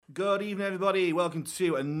Good evening, everybody. Welcome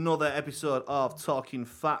to another episode of Talking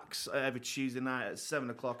Facts every Tuesday night at 7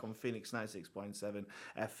 o'clock on Phoenix 96.7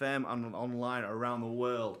 FM and online around the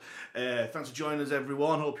world. Thanks for joining us,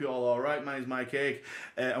 everyone. Hope you're all right. My name is Mike Haig,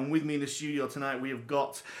 and with me in the studio tonight we have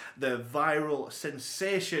got the viral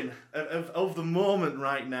sensation of the moment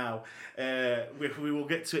right now. We will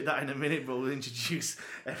get to that in a minute, but we'll introduce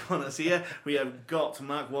everyone that's here. We have got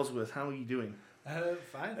Mark Wadsworth. How are you doing?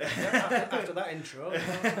 Fine. Yeah, after that intro, I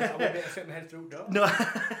won't be able to fit my head through the door.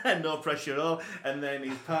 No pressure at all. And then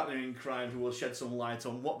his partner in crime, who will shed some light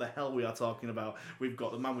on what the hell we are talking about. We've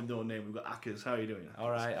got the man with no name. We've got Akers. How are you doing? All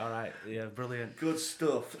right. Yeah, brilliant. Good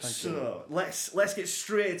stuff. Let's get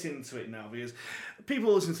straight into it now, because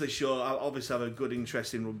people listen to the show obviously have a good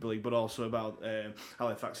interest in rugby league, but also about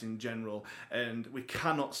Halifax in general. And we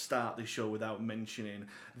cannot start this show without mentioning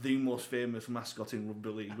the most famous mascot in rugby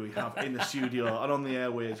league we have in the studio and on the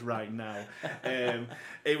airways right now.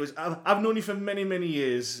 I've known you for many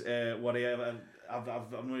years. I've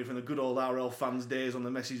known you from the good old RL fans days on the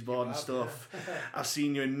message board and stuff. I've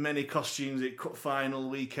seen you in many costumes at cup final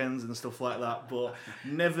weekends and stuff like that, but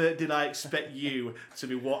never did I expect you to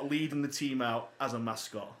be leading the team out as a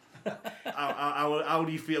mascot. How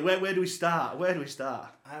do you feel? Where do we start?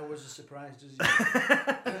 I was as surprised as you.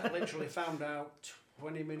 I literally found out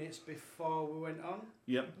 20 minutes before we went on.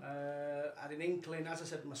 Yep. I had an inkling, as I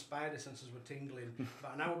said, my spider senses were tingling.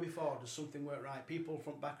 About an hour before, just something weren't right. People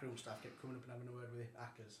from backroom staff kept coming up and having a word with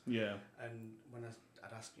Akers. Yeah. And when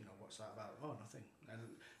I'd asked, what's that about? Oh, nothing. And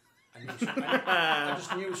I knew something. I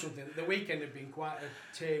just knew something. The weekend had been quite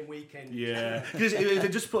a tame weekend. Yeah, because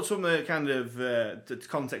just put some kind of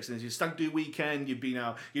context in this. Your Stag Do weekend. You've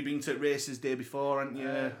been to races day before, haven't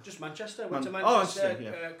you? Just Manchester. Went to Manchester.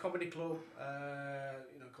 Yeah. Comedy club.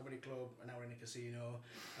 Comedy club. An hour in a casino.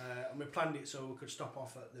 And we planned it so we could stop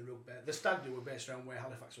off at the rugby. The Stag Do were based around where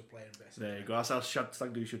Halifax were playing. Basically. There you go. That's how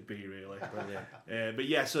Stag Do should be, really. Brilliant. But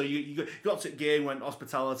yeah, so you got to the game, went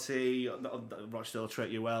hospitality. Rochdale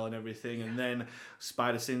treated you well and everything, and then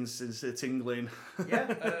spider senses tingling.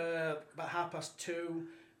 Yeah, about 2:30,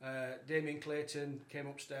 Damien Clayton came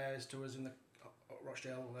upstairs to us in the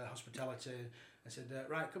Rochdale hospitality and said,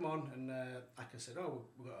 right, come on. And Aka said, you're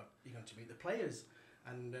going to meet the players.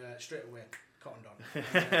 And straight away, cottoned on.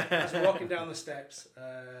 As we're walking down the steps,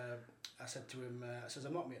 I said to him,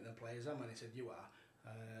 I'm not meeting the players, am I? And he said, you are.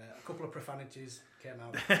 A couple of profanities came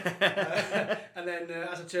out, and then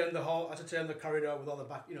as I turned the corridor with all the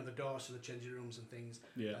back, the doors to the changing rooms and things.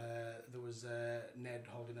 Yeah. There was Ned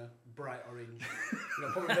holding a bright orange.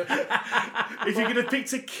 If you're gonna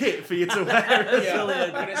pick a kit for you to wear, yeah,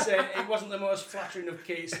 I'm gonna say it wasn't the most flattering of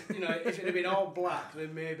kits. If it had been all black,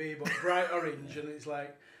 then maybe, but bright orange, and it's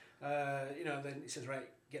like, then he says, right,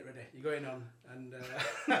 get ready, you're going on, and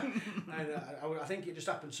I think it just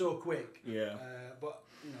happened so quick. Yeah. But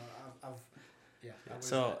I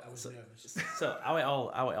was nervous. So how it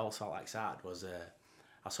all sort of like started was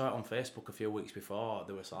I saw it on Facebook a few weeks before.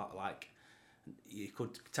 There was sort of like you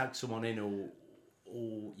could tag someone in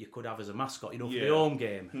who you could have as a mascot, for the home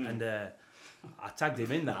game, and I tagged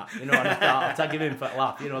him in that, and I thought I'll tag him in for a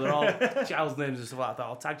laugh. They're all child's names and stuff like that. I thought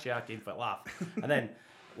I'll tag Sharky in for a laugh, and then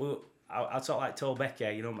I sort of like told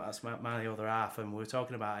Becky, that's my other half, and we were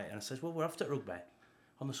talking about it, and I says, well, we're off to rugby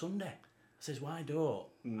on the Sunday. I says, why don't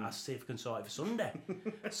I see if I can sort it for Sunday?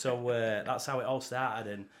 So that's how it all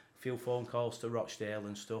started, and a few phone calls to Rochdale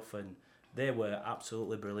and stuff, and they were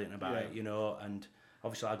absolutely brilliant about it, and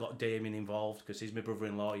obviously I got Damien involved because he's my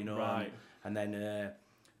brother-in-law, right. and then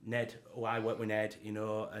Ned, I work with Ned,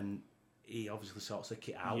 and he obviously sorts the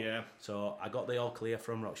kit out. Yeah. So I got the all clear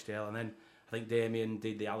from Rochdale, and then I think Damien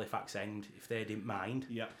did the Halifax end if they didn't mind.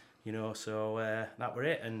 Yeah. So that were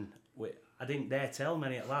it, and I didn't dare tell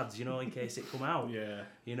many lads, in case it come out. Yeah.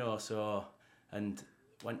 So and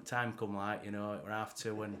when time come it were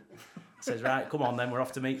 2:30, and I says, right, come on then, we're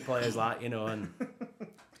off to meet players, and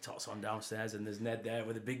tots on downstairs, and there's Ned there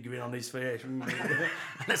with a big grin on his face. And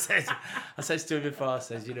I says to him before, I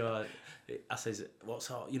says,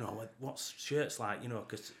 what's shirts like,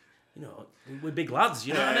 because we're big lads,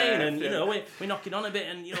 what I mean? And, we're knocking on a bit,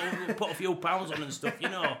 and, we put a few pounds on and stuff,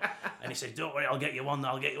 And he said, don't worry, I'll get you one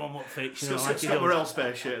what fits. Somewhere else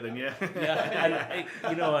fair shirt then, yeah. Yeah,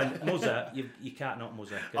 and Muzzer, you can't knock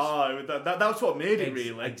Muzzer. That's what made it,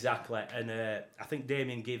 really. Exactly, and I think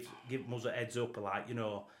Damien give Muzzer heads up,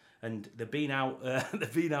 and they've been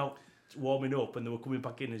out warming up, and they were coming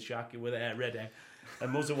back in, and Sharky were there ready,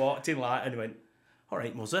 and Muzzer walked in and he went, all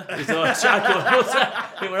right, Muzzer.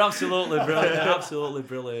 It were absolutely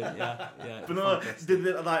brilliant. Yeah. But no,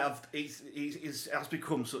 it has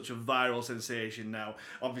become such a viral sensation now.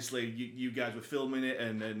 Obviously, you guys were filming it,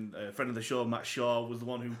 and a friend of the show, Matt Shaw, was the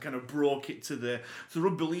one who kind of broke it to the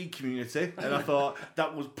rugby league community, and I thought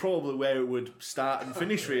that was probably where it would start and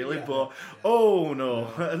finish, really. But oh no!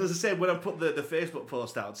 And as I said, when I put the Facebook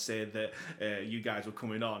post out saying that you guys were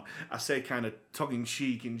coming on, I say kind of tongue in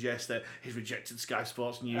cheek, in jest, that he's rejected Sky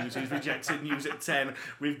Sports News, he's rejected News at 10.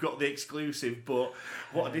 We've got the exclusive, but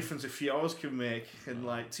what a difference a few hours can make, and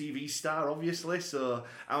like TV star, obviously. So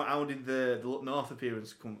how did the Look North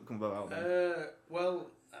appearance come about then? Well,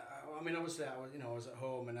 I mean, obviously, I was at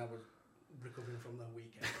home and I was recovering from the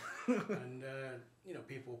weekend, and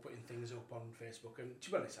people were putting things up on Facebook, and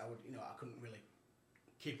to be honest, I couldn't really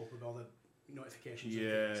keep up with all the notifications.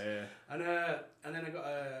 Yeah. And then I got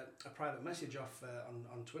a private message off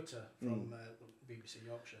on Twitter from BBC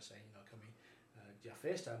Yorkshire saying, can we do you have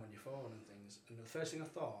FaceTime on your phone and things? And the first thing I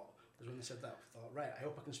thought was when they said that, I thought, right, I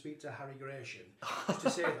hope I can speak to Harry Gratian just to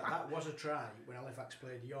say that was a try when Halifax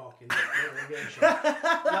played York in the relegation.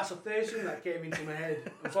 That's the first thing that came into my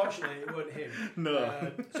head. Unfortunately, it wasn't him.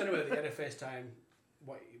 No. So anyway, they had a FaceTime.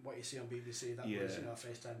 What you see on BBC, that was a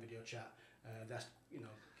FaceTime video chat. That's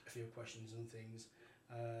a few questions and things,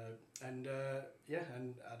 and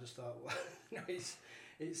I just thought, well, it's.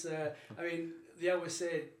 I mean, they always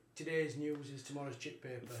say today's news is tomorrow's chip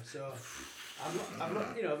paper, so I'm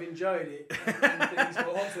not I've enjoyed it and things, but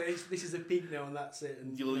hopefully this is a peak now and that's it.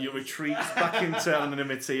 And your retreat back into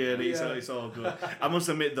anonymity, and it's all good. I must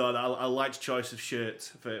admit though that I liked choice of shirts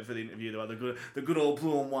for the interview. Though the good old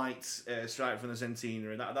blue and white stripe from the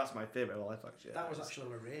Centenary, and that's my favourite Halifax shirt. That was actually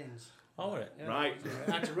Lorraine's. Oh, right. Yeah, right.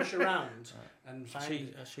 I had to rush around and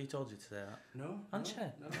find. She told you to say that? No. She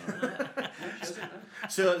hasn't,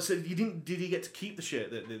 no. So you didn't? Did you get to keep the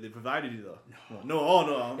shirt that they provided you though? No. Oh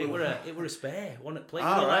no. It were a spare one at play.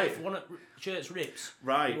 Right. One at shirts rips.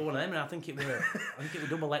 Right. It were one of them, and I think it were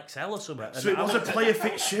double XL or something. So it was a player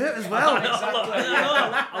fit shirt as well. Exactly.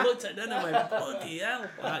 I looked at it and I went, bloody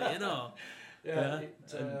hell,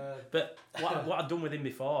 But what I'd done with him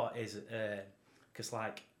before is because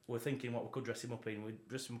we're thinking what we could dress him up in. We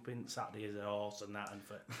dress him up in Saturday as a horse and that, and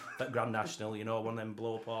for Grand National, one of them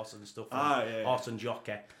blow up horse and stuff, horse and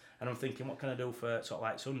jockey. And I'm thinking, what can I do for sort of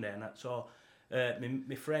like Sunday? And that, so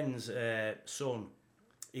my friend's son,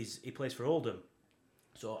 he plays for Oldham,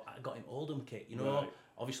 so I got him Oldham kit. Right.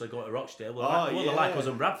 Obviously go to Rochdale. Well, the like us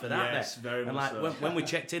and Bradford, aren't yes, they? very and much so. when we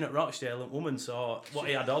checked in at Rochdale, a woman saw what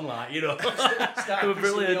he had on, they were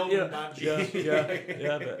brilliant. Badge.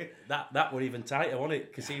 Yeah, but that were even tighter, wasn't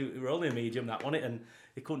it? Because he were only a medium, that wasn't it? And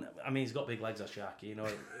he couldn't. I mean, he's got big legs, Sharky.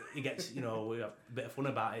 He gets, we have a bit of fun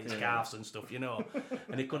about it, his calves and stuff,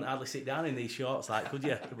 And he couldn't hardly sit down in these shorts, could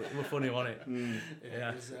you? It was funny, wasn't it?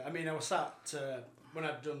 Yeah. I was sat when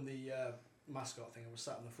I'd done the mascot thing. I was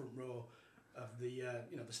sat in the front row of the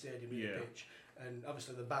the stadium the pitch, and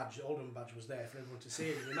obviously the Oldham badge was there for everyone to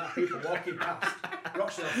see. And the amount of people walking past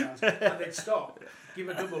Rochdale fans, and they'd stop, give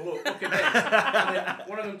a double look at me, and then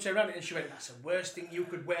one of them turned around and she went, "That's the worst thing you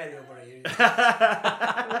could wear over here."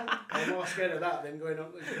 I'm more scared of that than going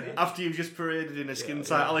up. After you've just paraded in a skin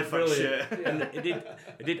tight Halifax shirt, and it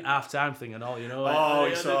did half-time thing and all, we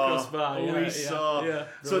saw. Yeah,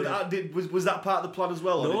 so was that part of the plan as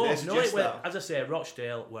well? No, as I say,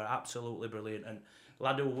 Rochdale were absolutely brilliant, and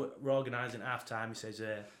lad who were organising half-time, he says, "Do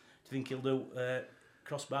you think he'll do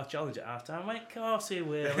crossbar challenge at half-time?" I went, "Of course he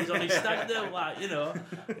will. He's on his stag do,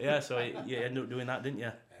 Yeah, so you ended up doing that, didn't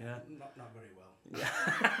you? Yeah. Not very well.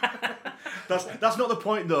 That's not the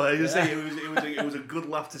point though. As I say, it was a good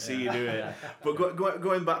laugh to see you do it. But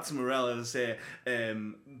going back to Morel, as I say, a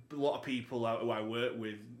lot of people who I work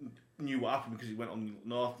with knew what happened because he went on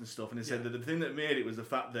North and stuff, and he said that the thing that made it was the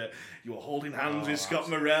fact that you were holding hands with Scott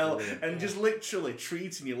Morel and just literally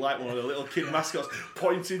treating you like one of the little kid mascots,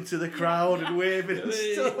 pointing to the crowd and waving and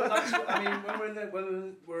stuff. When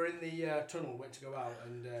we were in the tunnel, went to go out,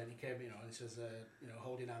 and he came, and he says,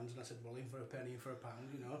 holding hands, and I said, well, in for a penny, in for a pound,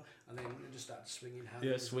 and then we just started swinging hands.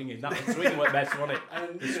 Yeah, swinging. Swinging went best, wasn't it?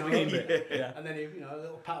 And, swinging bit. And then he, a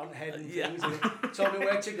little pat on the head and things, and he told me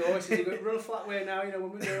where to go. He said, you got run a flat way now,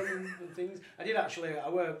 when we're going and things. I did actually.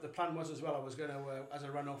 The plan was as well. I was going to, as I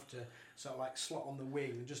ran off, to sort of like slot on the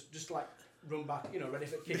wing and just like run back, ready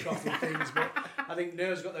for kick off and things. But I think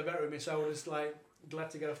nerves got the better of me, so I was like glad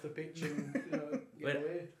to get off the pitch and get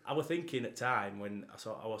away. I was thinking at time when I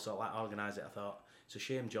was sort of like organising it, I thought it's a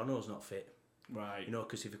shame Jono's not fit. Right. You know,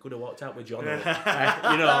 because if he could have walked out with Jono,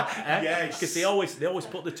 you know, yes, because they always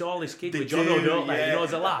put the tallest kid with Jono, don't they? You know,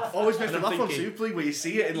 as a laugh. Always makes me laugh on Super League where you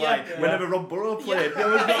see it in whenever Rob Burrow played, they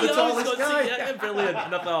always got the tallest guy. Brilliant.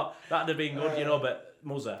 And I thought that'd have been good, you know, but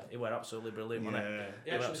Muzza, he were absolutely brilliant, wasn't he?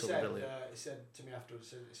 He actually said, he said to me afterwards,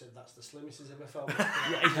 he said that's the slimmest he's ever felt.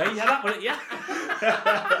 yeah, that was it, yeah.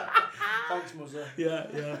 Thanks, Muzza.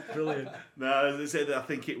 Yeah, brilliant. No, as I said, I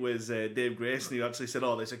think it was Dave Grayson who actually said,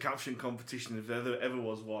 there's a caption competition if there ever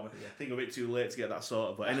was one. I think a bit too late to get that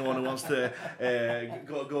sorted, but anyone who wants to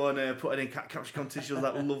go and put any caption competition with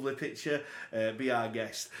that lovely picture, be our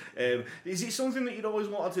guest. Is it something that you'd always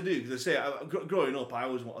wanted to do? Because I say, growing up, I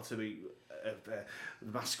always wanted to be the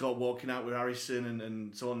mascot walking out with Harrison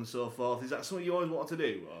and so on and so forth. Is that something you always wanted to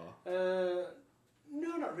do? Or?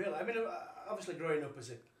 No, not really. I mean, obviously growing up as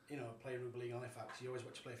a playing rugby league in Halifax, you always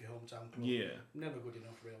want to play for your hometown club. Yeah. Never good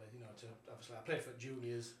enough, really. Obviously I played for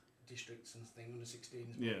juniors, districts and things, under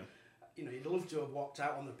 16s. But, yeah. You'd love to have walked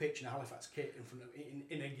out on the pitch in a Halifax kit in front of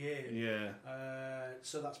in a game. Yeah.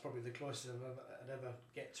 So that's probably the closest I'd ever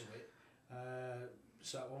get to it.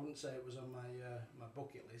 So I wouldn't say it was on my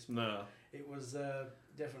bucket list. No. It was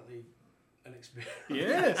definitely an experience.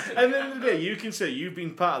 Yeah, and at the end of the day, you can say you've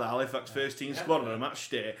been part of the Halifax first team squad on a match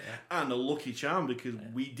day, and a lucky charm because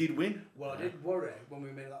we did win. Well, I did worry when we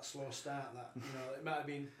made that slow start that it might have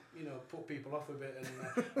been put people off a bit.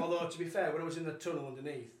 And although to be fair, when I was in the tunnel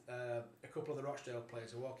underneath, a couple of the Rochdale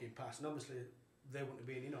players were walking past, and obviously they wouldn't have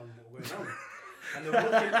been in on what was going on. And they were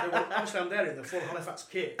obviously I'm there in the full Halifax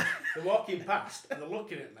kit. They're walking past and they're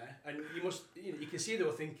looking at me, and you can see they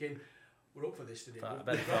were thinking, we're up for this today.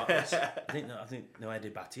 I think Eddie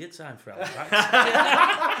Batty had signed for Halifax.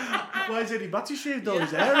 Why is Eddie Batty shaved all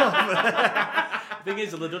his hair off? The thing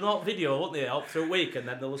is, they'll done all video, won't they, up through a week, and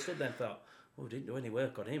then they'll have stood there and thought, we didn't do any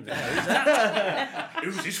work on him. Who's that?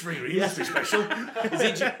 Who's this for? He must be special.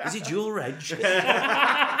 Is he dual reg?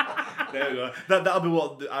 There we go. That'll be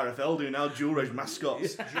what the RFL do now, dual reg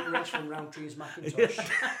mascots. Dual reg from Roundtree's Macintosh.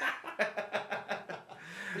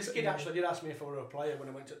 This kid actually did ask me if I were a player when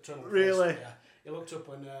I went to Tunnel. Really? Yeah. He looked up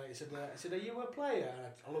and he said, "Are you a player?"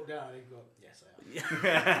 And I looked down and he'd go, "Yes, I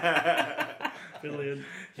am." Brilliant.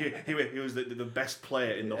 He was the best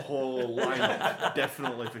player in the whole lineup,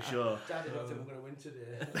 definitely for sure. Dad, I don't think we're going to win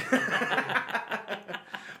today.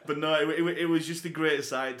 But no, it was just a great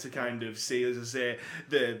sight to kind of see, as I say,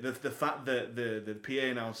 the fact that the PA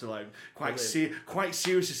announcer quite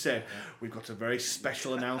seriously said, we've got a very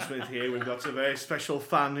special announcement here. We've got a very special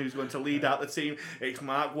fan who's going to lead out the team. It's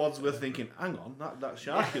Mark Wadsworth, thinking, hang on, that's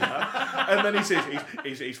Sharky that. And then he says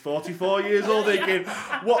he's 44 years old, thinking,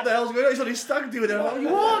 what the hell's going on? He's on his stag do with him. You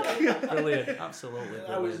walk. Brilliant, absolutely. Brilliant.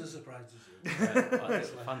 I was as surprised as you.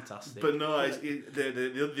 Fantastic. But no,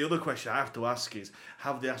 the other question I have to ask is,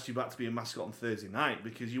 have they asked you back to be a mascot on Thursday night?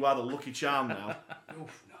 Because you are the lucky charm now.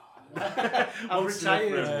 Oof, no. I'm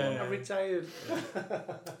retired.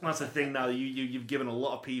 That's the thing now. You've given a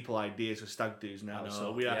lot of people ideas for stag do's now.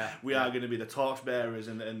 So we are going to be the torchbearers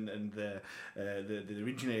and the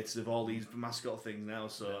originators of all these mascot things now.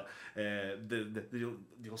 So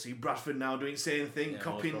you'll see Bradford now doing the same thing,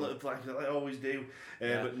 copying like they always do.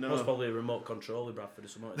 But no, most probably a remote control with Bradford or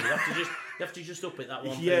something. You have to just up it that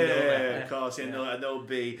one thing. Of course. And there'll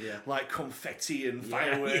be like confetti and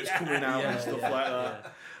fireworks coming out and stuff like that.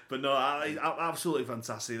 Yeah. But no, absolutely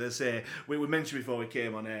fantastic. They say we mentioned before we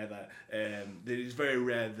came on air that it's very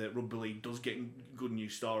rare that rugby league does get good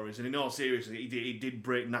news stories. And in all seriousness, he did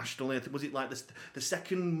break nationally. Was it like the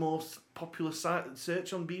second most popular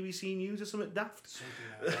search on BBC News or something daft? Something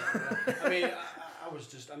like that.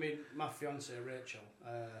 I mean, my fiancée Rachel.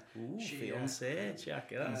 Fiancée,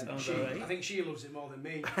 Jackie. That sounds alright. I think she loves it more than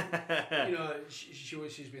me.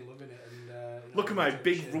 She's been loving it. And look at my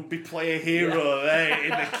big rugby player hero there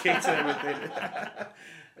in the kit and everything.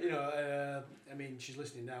 I mean, she's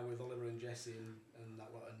listening now with Oliver and Jesse and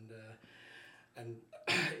that lot, and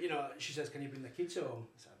she says, "Can you bring the kids home?"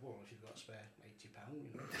 I said, "Well, if you've got a spare £80,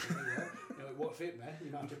 it won't fit me.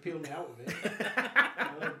 You might have to peel me out of it."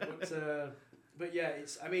 But yeah,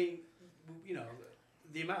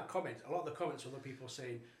 the amount of comments, a lot of the comments were other people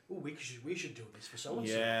saying, "Oh, we should do this for so and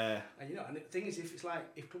so." Yeah. And and the thing is,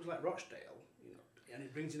 if clubs like Rochdale, and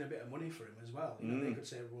it brings in a bit of money for him as well. They could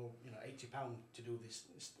say, well, £80 to do this,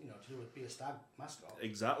 be a stag mascot.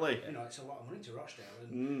 Exactly. It's a lot of money to Rochdale,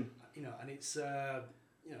 and and it's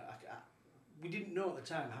we didn't know at the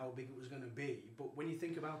time how big it was going to be, but when you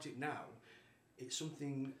think about it now, it's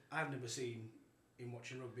something I've never seen in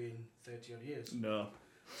watching rugby in 30 odd years. No.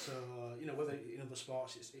 So whether in other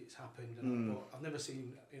sports it's happened, but I've never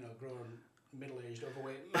seen grown middle-aged,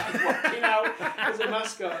 overweight man walking out as a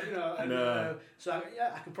mascot, you know. And, so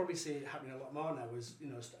I can probably see it happening a lot more now. As you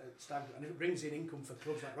know, and if it brings in income for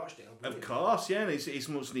clubs like Rochdale, brilliant. Of course, yeah, and it's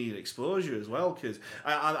much needed exposure as well. Because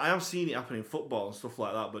I have seen it happen in football and stuff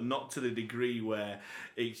like that, but not to the degree where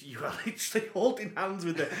you are literally holding hands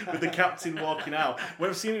with the captain walking out. When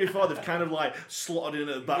I've seen it before, they've kind of like slotted in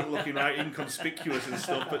at the back, looking right inconspicuous and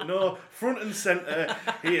stuff. But no, front and centre,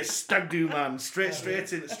 here, stag do man,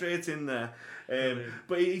 straight in there.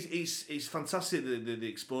 But it's fantastic the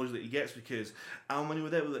exposure that he gets, because how many were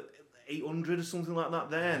there? 800 or something like that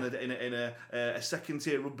there in a second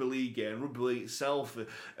tier rugby league game. Rugby league itself,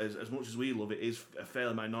 as much as we love it, is a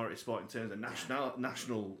fairly minority sport in terms of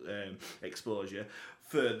national exposure.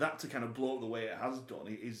 For that to kind of blow up the way it has done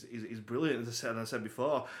is brilliant. As I said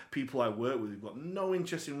before, people I work with who've got no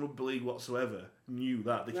interest in rugby league whatsoever knew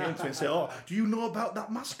that. They came to me and said, "Oh, do you know about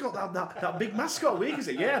that mascot, that big mascot week?" I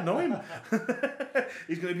said, "Yeah, I know him.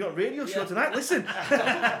 He's going to be on a radio show tonight. Listen."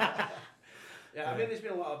 Yeah, I mean, there's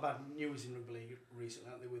been a lot of bad news in rugby league recently,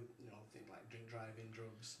 haven't there, with things like drink driving,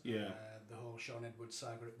 drugs. Yeah. The whole Sean Edwards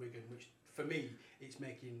saga at Wigan, which for me, it's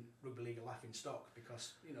making rugby league a laughing stock,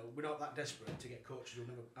 because we're not that desperate to get coaches who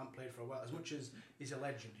haven't played for a while. As much as he's a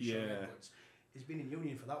legend, Sean Edwards, he's been in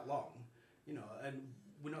union for that long, and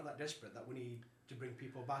we're not that desperate that we need to bring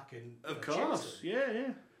people back and. Of course,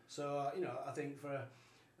 yeah. So I think for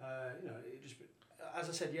it just, as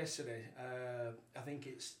I said yesterday, I think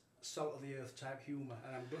it's salt of the earth type humour,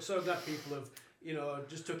 and I'm so glad people have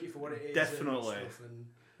just took it for what it is. Definitely. And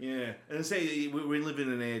yeah, and I say we're living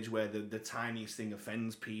in an age where the tiniest thing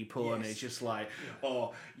offends people, and it's just like,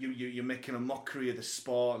 oh, you're making a mockery of the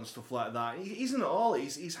sport and stuff like that. He isn't at all.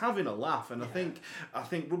 He's having a laugh, and I think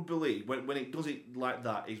rugby league, when it does it like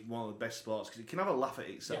that, is one of the best sports, because it can have a laugh at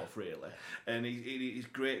itself, really. And it's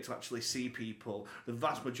great to actually see people, the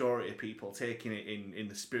vast majority of people, taking it in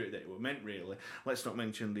the spirit that it was meant. Really, let's not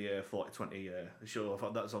mention the 40-20 show. I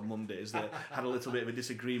thought that was on Mondays that had a little bit of a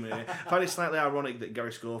disagreement. I find it slightly ironic that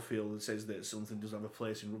Gary Schofield says that something doesn't have a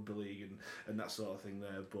place in rugby league and that sort of thing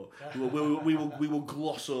there, but we will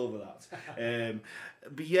gloss over that.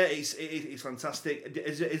 But yeah, it's fantastic.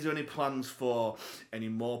 Is there any plans for any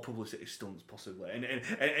more publicity stunts possibly? And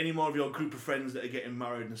any more of your group of friends that are getting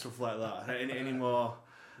married and stuff like that? Any more?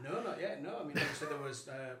 No, not yet. No, I mean, obviously there was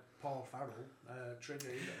Paul Farrell, Trigger,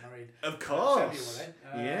 he got married. Of course.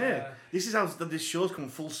 Yeah. This is how this show's come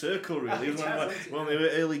full circle, really. One of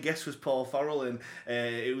the early guests was Paul Farrell, and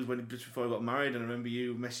it was just before he got married, and I remember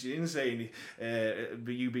you messaging in saying,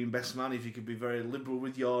 you being best man, if you could be very liberal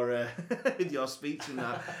with your with your speech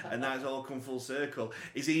and that's all come full circle.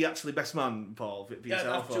 Is he actually best man, Paul, for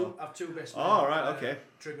yourself? Yeah, I have two best men. Oh, right, okay.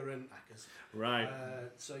 Trigger and Ackers. Right.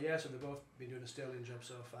 So they've both been doing a sterling job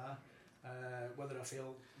so far. Whether I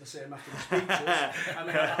feel the same after the speeches, I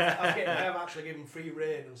mean, I've actually given free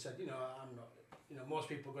rein and said, I'm not, most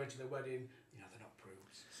people going to the wedding, they're not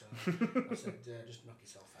prudes. So I said, just knock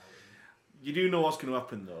yourself out. You do know what's going to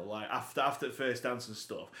happen though. Like after the first dance and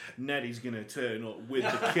stuff, Neddy's going to turn up with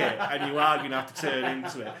the kit, and you are going to have to turn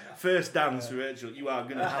into it. First dance for Rachel, you are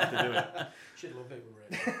going to have to do it. She'd love it with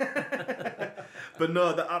Rachel. But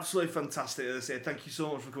no, they're absolutely fantastic. As I say, thank you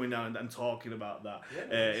so much for coming down and talking about that.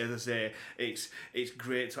 Yeah, as I say, it's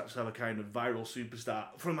great to actually have a kind of viral superstar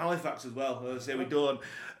from Halifax as well. As I say,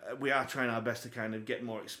 we are trying our best to kind of get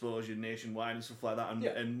more exposure nationwide and stuff like that.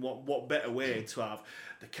 And what better way to have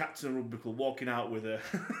the captain of rugby club walking out with a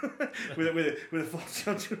with a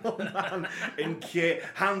 40-year-old man in kit,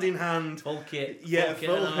 hand in hand, full kit, full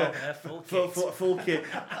kit.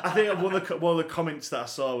 I think one of the comments that I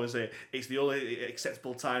saw was it's the only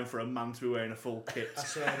acceptable time for a man to be wearing a full kit. I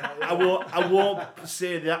saw that, yeah. I won't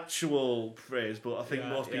say the actual phrase, but I think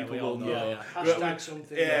most people will know. Hashtag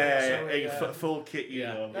something. Full kit, you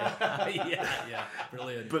know. Yeah,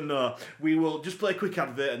 brilliant. But no, we will just play a quick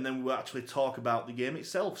advert and then we will actually talk about the game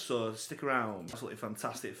itself, so stick around. Absolutely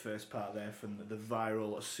fantastic first part there from the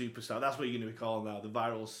viral superstar. That's what you're going to be calling now, the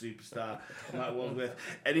viral superstar. That one with.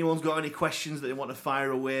 Anyone's got any questions that they want to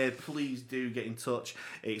fire away, please do get in touch.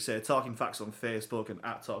 It's Talking Facts on Facebook and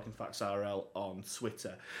at Talking Facts RL on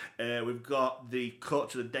Twitter. We've got the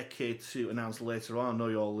Coach of the Decade to announce later on. I know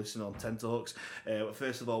you're all listening on Tenterhooks. But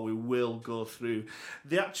first of all, we will go through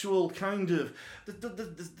the actual kind of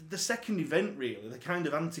the second event, really, the kind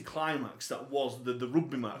of anticlimax that was the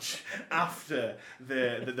rugby match after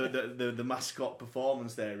the mascot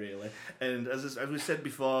performance there, really. And as we said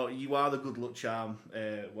before, you are the good luck charm,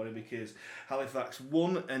 because Halifax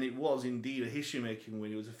won, and it was indeed a history-making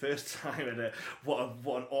win. It was the first time what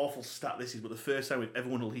an awful stat this is, but the first time we've ever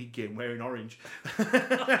won a league game wearing orange.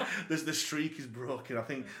 The streak is broken. I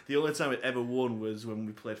think the only time it ever won was when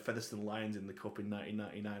we played Featherstone Lions in the Cup in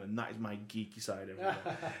 1999, and that is my geeky side of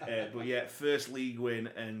it. But yeah, first league win,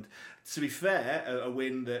 and to be fair, a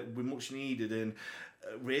win that we much needed, and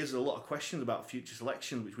raises a lot of questions about future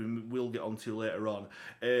selection, which we will get onto later on.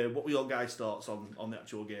 What were your guys' thoughts on the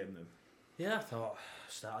actual game then? Yeah, I thought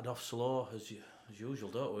started off slow as usual,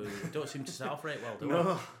 don't we? We don't seem to start off right well, do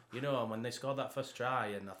No. we? You know, and when they scored that first try,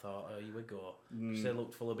 and I thought, here we go. They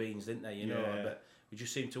looked full of beans, didn't they? You know, but we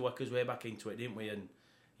just seemed to work our way back into it, didn't we? And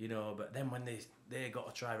you know, but then when they got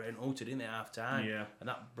a try right and altered, didn't they, at half time? Yeah. And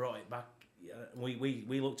that brought it back.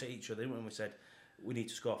 We looked at each other, didn't we? And we said, we need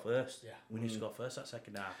to score first. Yeah. We need to score first that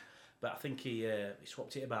second half. But I think he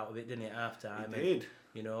swapped it about a bit, didn't he, at half time? He did.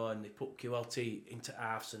 You know, and they put QLT into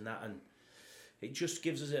halves and that, and it just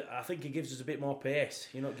gives us I think it gives us a bit more pace.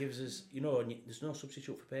 You know, it gives us, you know, and there's no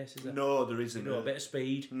substitute for pace, is there? No, there isn't. You know, a bit of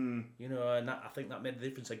speed. You know, and I think that made a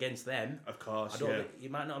difference against them. Of course, I don't think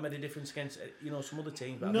it might not have made a difference against, you know, some other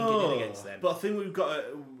teams, but no, I think it did against them. But I think we've got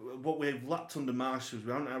what we've lacked under Marshall.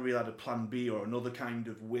 We haven't really had a plan B or another kind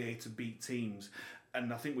of way to beat teams.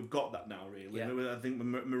 And I think we've got that now, really. Yeah. I think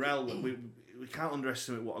Morel, we can't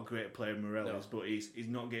underestimate what a great player Morel is, but he's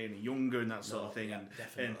not getting any younger and that sort of thing. Yeah,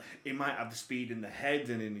 and he might have the speed in the head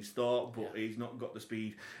and in his thought, but he's not got the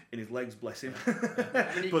speed in his legs, bless him.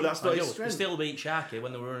 But that's not his strength. He still beat Sharky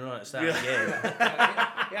when they were running on at the start of the game.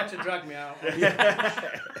 He had to drag me out.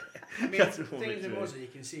 I mean, the thing is with Muzzy, you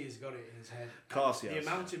can see he's got it in his head. Of course, the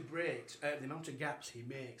amount of breaks, the amount of gaps he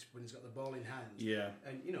makes when he's got the ball in hand. Yeah.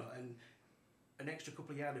 And, you know, and an extra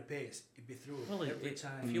couple of yards of pace, he'd be through every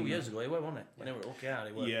time. A few years ago, he wasn't it? When he were at Oakland,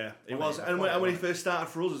 he was. Yeah, it was. And when he first started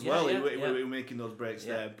for us as well, we were making those breaks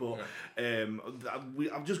there. But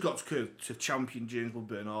I've just got to champion James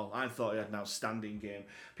Woodburn-Hall. I thought he had an outstanding game.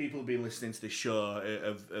 People have been listening to this show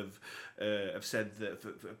have said that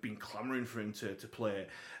have been clamouring for him to play.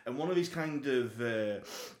 And one of his kind of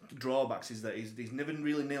drawbacks is that he's never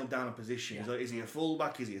really nailed down a position. Yeah. Is he a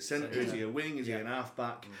fullback? Is he a centre? Is he a wing? Is he an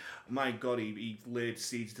half-back? My God, he laid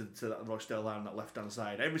seeds to that Rochdale line on that left-hand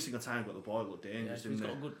side. Every single time he got the ball, it looked dangerous, didn't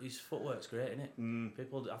it? His footwork's great, isn't it?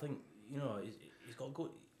 People, I think, you know, he's got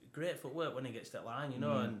great footwork when he gets to that line, you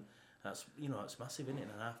know, and that's, you know, it's massive, isn't it, in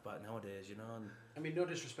an half-back nowadays, you know. And I mean, no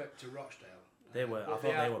disrespect to Rochdale. I thought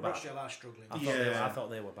they were bad. Rochdale are struggling. I thought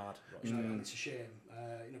they were bad. It's a shame.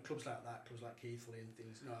 You know, clubs like that, clubs like Keighley and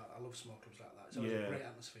things. You know, I love small clubs like that. It's always a great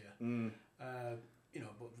atmosphere. You know,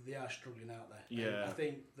 but they are struggling out there. Yeah. And I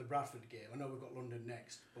think the Bradford game, I know we've got London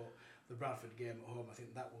next, but the Bradford game at home, I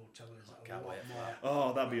think that will tell us a lot more.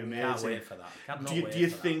 Oh, that'd be amazing. Can't wait for that. Do you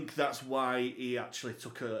think that's why he actually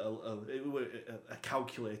took a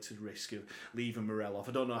calculated risk of leaving Morel off?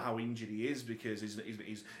 I don't know how injured he is because he's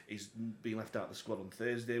been left out of the squad on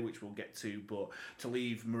Thursday, which we'll get to. But to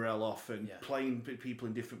leave Morel off and playing people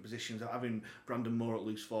in different positions, having Brandon Moore at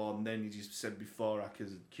loose form, then as you said before,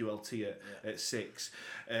 as QLT at 6.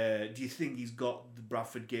 Do you think he's got the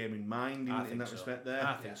Bradford game in mind in that respect there?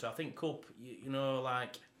 I think so. I think Cup, you know,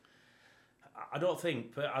 like, I don't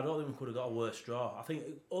think we could have got a worse draw. I think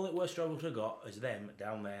the only worst draw we could have got is them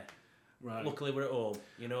down there. Right. Luckily we're at home,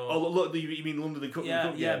 you know. Oh, look, you mean London the Cup?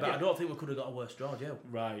 Yeah, but I don't think we could have got a worse draw, Joe.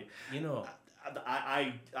 Right. You know.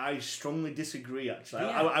 I strongly disagree. Actually,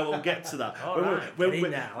 I will get to that.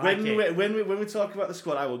 When we talk about the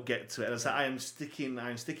squad, I will get to it. And I am sticking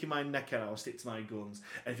my neck out. I'll stick to my guns.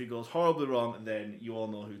 And if it goes horribly wrong, then you all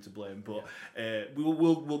know who to blame. But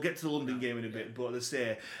we'll get to the London game in a bit. But as I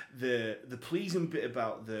say, the pleasing bit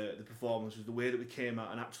about the performance was the way that we came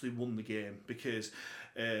out and actually won the game, because.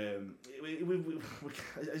 We,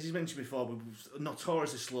 as you mentioned before, we're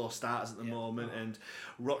notoriously slow starters at the moment, and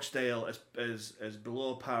Rochdale, as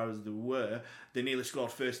below par as they were, they nearly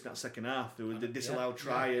scored first in that second half. There was the disallowed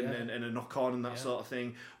try and a knock on and that sort of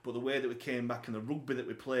thing. But the way that we came back and the rugby that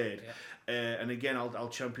we played, and again, I'll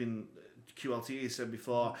champion QLT. He said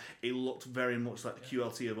before, it looked very much like the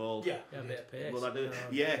QLT of old. A bit of pace. Well,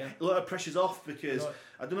 a lot of pressure's off, because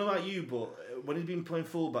I don't know about you, but when he's been playing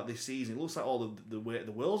fullback this season, it looks like all the weight of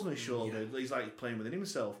the world's on his shoulder. He's like playing within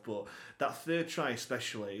himself. But that third try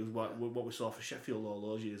especially was what we saw for Sheffield all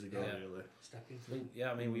those years ago, really. Stepping through.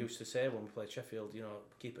 Yeah, I mean, we used to say when we played Sheffield, you know,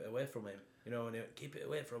 keep it away from him. You know, keep it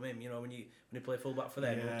away from him. You know, when you play fullback for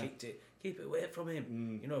them, keep it away from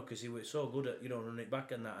him. You know, because he was so good at, you know, running it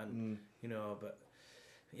back and that, and you know, but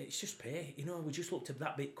it's just pay. We just looked a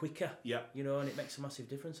that bit quicker. Yeah. And it makes a massive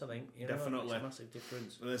difference, I think. Definitely. It makes a massive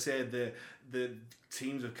difference. And I say the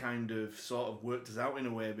teams have kind of sort of worked us out in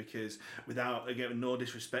a way, because without, again, no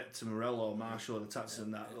disrespect to Morel or Marshall or the Tats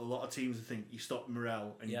and that, a lot of teams think you stop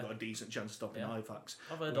Morel and you've got a decent chance of stopping Halifax.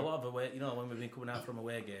 I've heard a lot of away, when we've been coming out from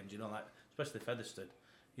away games, like, especially Featherstone,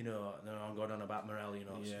 they're all going on about Morel,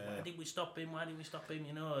 so why did we stop him,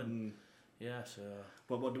 and so...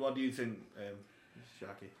 What do you think,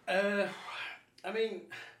 Sharky? I mean,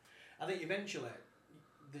 I think eventually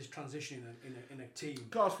there's transition in a team. Of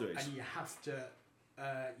course there is. And you have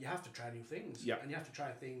to try new things. Yeah. And you have to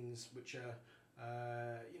try things which are,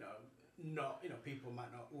 not, people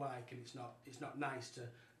might not like, and it's not nice to,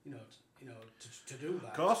 to do that.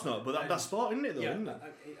 Of course not, but that's sport, isn't it, though, isn't it?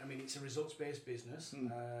 I mean, it's a results-based business.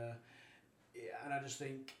 And I just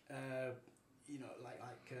think, like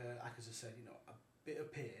as I said, a bit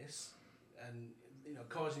of pace and,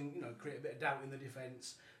 causing, create a bit of doubt in the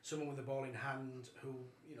defence. Someone with the ball in hand who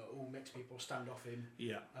makes people stand off him.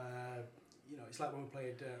 Yeah. It's like when we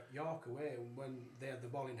played York away, when they had the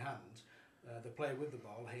ball in hand, the player with the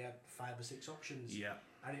ball, he had 5 or 6 options. Yeah.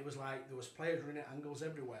 And it was like there was players running at angles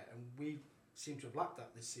everywhere, and we seem to have lacked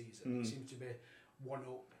that this season. It seems to be one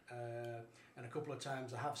up, and a couple of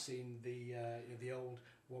times I have seen the old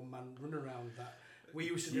one-man run around that we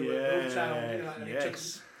used to do at Bluetown.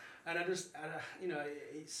 Yes. And I just,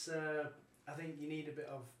 it's. I think you need a bit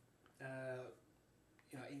of,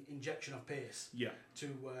 injection of pace. Yeah. To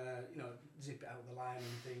zip it out of the line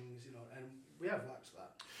and things, and we have lacked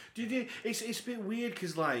that. It's a bit weird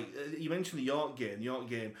because, like, you mentioned the York game. The York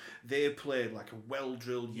game, they played like a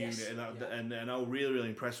well-drilled unit, and I was really, really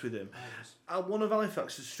impressed with them. One of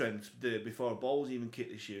Halifax's strengths before a ball was even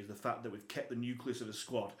kicked this year is the fact that we've kept the nucleus of the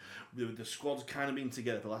squad. The squad's kind of been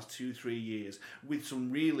together for the last 2-3 years with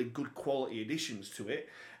some really good quality additions to it,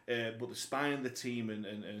 but the spine of the team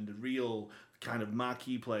and the real kind of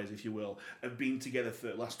marquee players, if you will, have been together for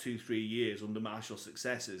the last 2-3 years under Marshall's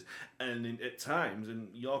successes, and at times,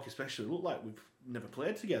 and York especially, looked like we've never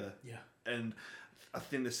played together. Yeah. And I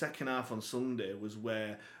think the second half on Sunday was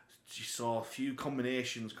where you saw a few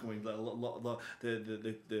combinations coming, the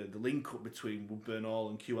link up between Woodburn Hall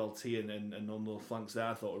and QLT and on those flanks there,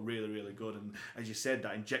 I thought were really, really good. And as you said,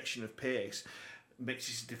 that injection of pace makes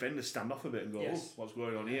his defenders stand off a bit and go, oh, what's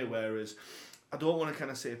going on here? Whereas I don't want to kind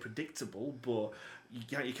of say predictable, but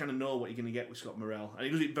you kind of know what you're going to get with Scott Morel, and he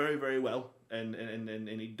does it very, very well, and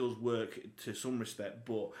it does work to some respect.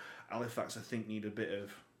 But Halifax, I think, need a bit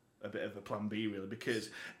of a plan B, really,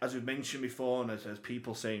 because as we've mentioned before, and as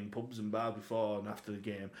people say in pubs and bars before and after the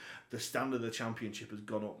game, the standard of the championship has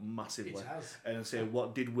gone up massively. It has. And I say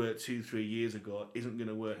what did work 2-3 years ago isn't going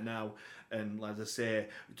to work now. And as I say,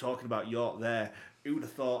 we're talking about York there. Who would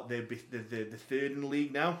have thought they'd be the third in the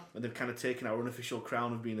league now, and they've kind of taken our unofficial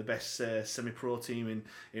crown of being the best semi-pro team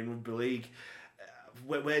in rugby league.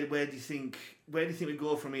 Where do you think we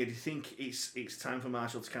go from here? Do you think it's time for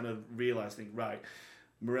Marshall to kind of realise, right,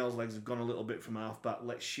 Morel's legs have gone a little bit from half-back,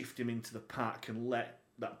 let's shift him into the pack and let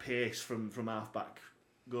that pace from half-back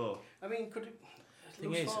go? I mean, could it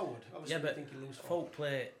loose forward? Obviously, yeah, but loose forward.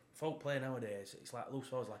 folk play nowadays, it's like loose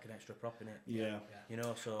forward's like an extra prop in it. Yeah.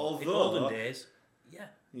 So in olden days,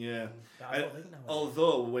 yeah. But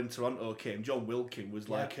Although when Toronto came, John Wilkin was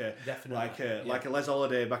like a Les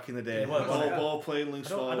Holiday back in the day. Ball playing loose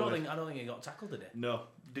forward. I don't think he got tackled, did he? No.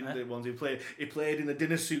 Didn't once he played in the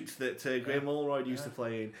dinner suits that Graham Mulroyd used to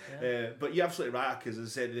play in. Yeah. But you're absolutely right, because as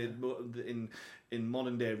I said, in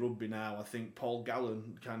modern day rugby now, I think Paul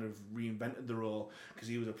Gallen kind of reinvented the role, because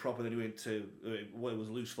he was a prop and then he went to it was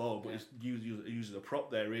loose forward, but he's used as a prop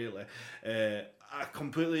there, really. I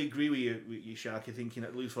completely agree with you, Sharky, thinking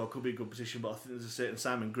that loose forward could be a good position, but I think there's a certain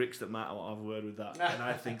Simon Griggs that might have a word with that. And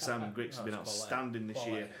I think Simon Griggs has been outstanding this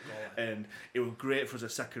year. And it was great for us a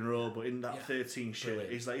second row, but in that 13 shirt,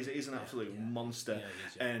 he's an absolute monster.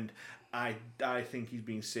 Yeah, and I think he's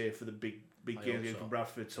been saved for the big games against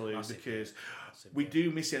Bradford too, because we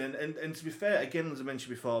do miss it. And to be fair, again, as I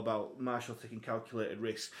mentioned before about Marshall taking calculated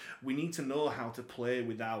risks, we need to know how to play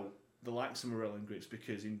without the likes of Morel and Griggs,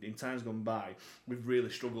 because in times gone by, we've really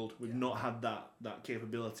struggled. We've not had that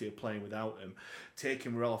capability of playing without him.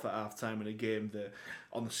 Taking Morel off at half-time in a game that,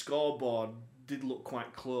 on the scoreboard, did look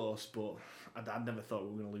quite close, but I never thought we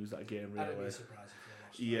were going to lose that game, really. I'd be surprised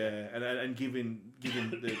if we lost. Yeah, and giving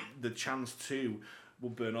the chance to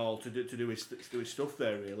Woodburn Hall to do his stuff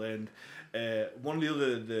there, really. And one of the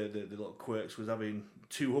other the little quirks was having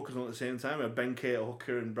two hookers on at the same time. We had Ben Kate at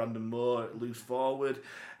hooker and Brandon Moore at loose forward.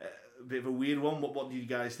 A bit of a weird one. What do you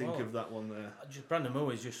guys think of that one there? Brandon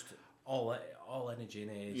Moore is just all all energy in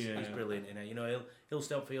it. He's brilliant in it. You know, he'll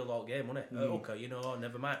stay up field all game, won't he? Hooker, you know,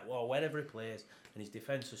 never mind. Well, wherever he plays, and his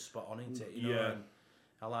defence is spot on, isn't it? You know, and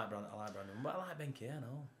I like Brandon, but I like Ben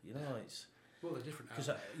Keano. You know, it's well, they're different. Because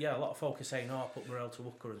a lot of folk are saying, put Morel to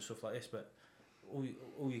Hooker and stuff like this, but who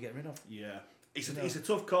you getting rid of? Yeah. It's a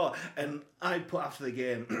tough call, and I put after the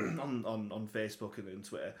game on Facebook and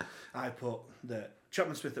Twitter, I put that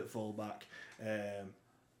Chapman Smith at fullback,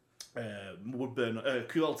 Woodburn,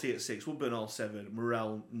 QLT at 6, Woodburn all 7,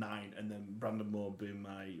 Morel 9, and then Brandon Moore being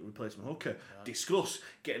my replacement hooker. Right. Discuss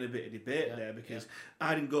getting a bit of debate there because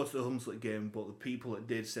I didn't go to the Hunslet game, but the people that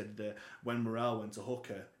did said that when Morel went to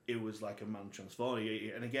hooker, it was like a man transformed.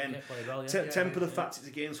 And again, temper the fact it's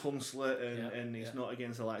against Hunslet and it's not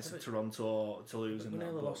against the likes of Toronto or Toulouse. We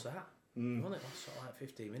nearly lost that. We only lost sort of like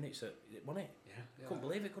 15 minutes, wasn't it? Yeah. Couldn't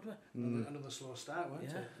believe it, could we? Another slow start,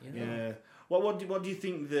 wasn't it? You know. Yeah. What do you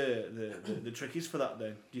think the trick is for that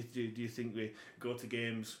then? Do you think we go to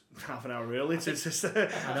games half an hour early to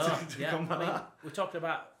I mean, we're talking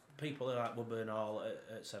about people like Woodburn all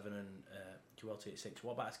at 7 and QLT at 6.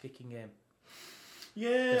 What about his kicking game?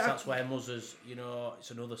 Yeah, that's where Muzzers, you know,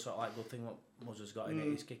 it's another sort of like good thing what Muzzers got in it,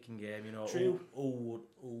 his kicking game, you know. True. Who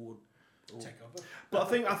would take over? But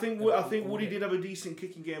I think Woody did have a decent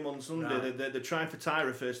kicking game on Sunday. Right. They're trying for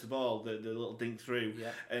Tyra first of all, the little dink through,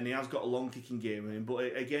 and he has got a long kicking game in him.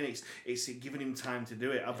 But again, it's giving him time to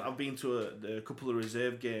do it. I've been to a couple of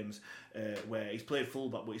reserve games where he's played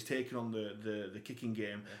fullback, but he's taken on the kicking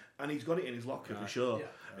game, and he's got it in his locker for sure.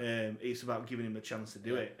 Yeah. It's about giving him a chance to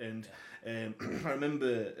do it. And I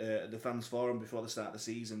remember the fans forum before the start of the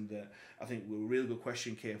season that I think a really good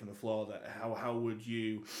question came from the floor that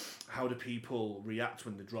how do people react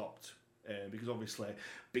when they're dropped? Because obviously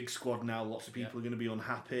big squad now, lots of people are going to be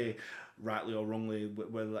unhappy, rightly or wrongly,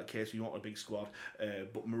 whether that case you want a big squad.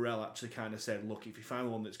 But Morel actually kind of said, look, if you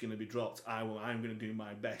find one that's going to be dropped, I'm going to do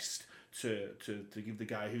my best to give the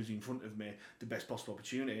guy who's in front of me the best possible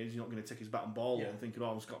opportunity. He's not going to take his bat and ball and thinking,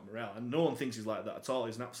 I've Scott Morel. And no one thinks he's like that at all.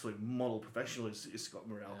 He's an absolute model professional, is Scott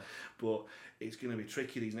Morel. Yeah. But it's going to be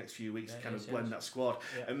tricky these next few weeks to kind of blend that squad.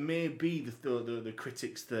 Yeah. And maybe the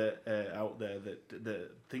critics that out there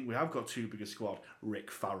that think we have got too big a squad,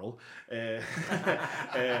 Rick Farrell,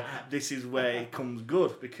 this is where it comes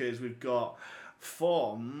good because we've got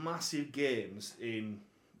 4 massive games in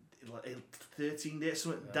 13 days,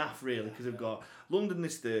 something daft really, because we've got London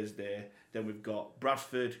this Thursday, then we've got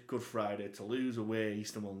Bradford Good Friday, Toulouse away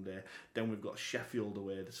Easter Monday, then we've got Sheffield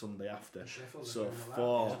away the Sunday after. So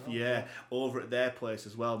 4, over at their place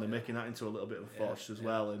as well. They're making that into a little bit of a force as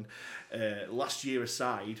well. And last year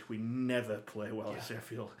aside, we never play well at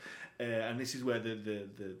Sheffield, and this is where the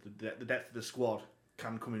depth of the squad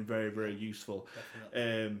can come in very, very useful.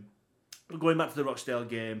 Going back to the Rochdale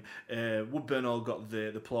game, Woodburn all got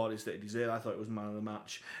the plaudits that he deserved. I thought it was man of the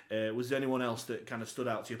match. Was there anyone else that kind of stood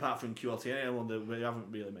out to you, apart from QLT, anyone that we haven't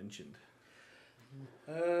really mentioned?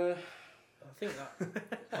 I think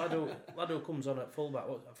that Lado comes on at fullback.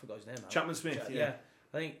 I forgot his name. Chapman Smith, yeah.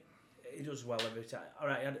 I think he does well every time. All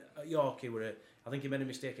right, at York, I think he made a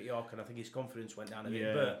mistake at York, and I think his confidence went down a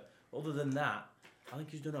bit. But other than that, I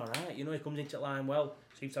think he's done all right. You know, he comes into the line well,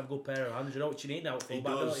 seems to have a good pair of hands. You know what you need now at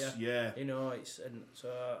fullback, don't you? Yeah. You know,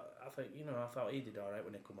 so I think, you know, I thought he did all right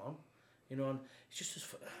when he come on. You know, and it's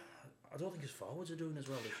just I don't think his forwards are doing as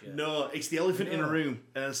well this year. No, it's the elephant in the room,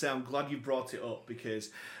 and I say I'm glad you brought it up because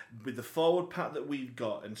with the forward pack that we've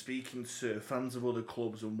got, and speaking to fans of other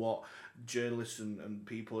clubs and what journalists and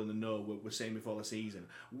people in the know were saying before the season,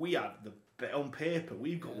 we had on paper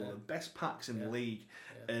we've got one of the best packs in the league.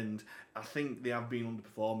 And I think they have been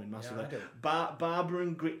underperforming massively. Barber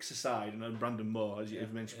and Grix aside, and Brandon Moore, as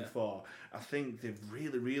you've mentioned before, I think they've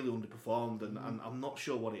really, really underperformed, and I'm not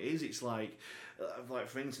sure what it is. It's like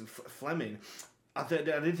for instance, Fleming. I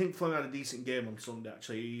did think Fleming had a decent game on Sunday.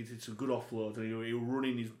 Actually, he did some good offloads, and he was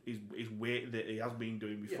running his weight that he has been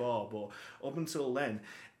doing before. But up until then,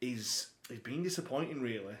 he's been disappointing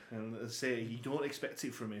really. And as I say, you don't expect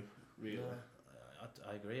it from him really.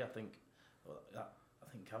 I agree. I think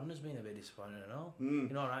Kavanagh's been a bit disappointing and all. You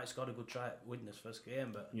know, right, he's got a good try at winning his first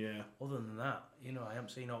game, but other than that, you know, I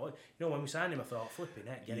haven't seen all. You know, when we signed him, I thought, flipping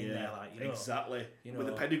it, get in there, like, you know. Exactly. You know, with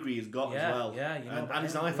the pedigree he's got as well. Yeah, you know. And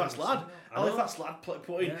he's an Halifax lad. Halifax lad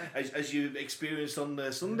putting, as you experienced on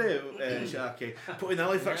the Sunday, Sharky, putting the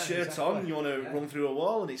Halifax shirt on, you want to run through a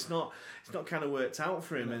wall, and it's not kind of worked out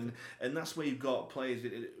for him, and that's where you've got players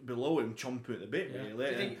below him chomping at the bit,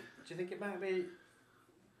 really. Do you think it might be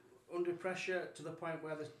under pressure to the point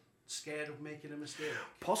where they're scared of making a mistake?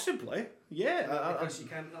 Possibly, yeah. Because you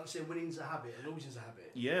can't, not say winning's a habit and losing's a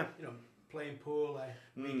habit. Yeah. You know, playing poorly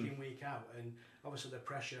week in, week out, and obviously the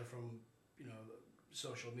pressure from,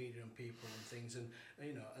 social media and people and things, and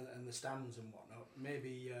and the stands and whatnot.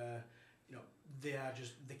 Maybe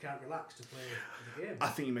they can't relax to play the game. I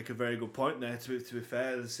think you make a very good point there. To be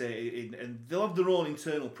fair, and they'll have their own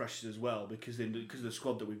internal pressures as well because of the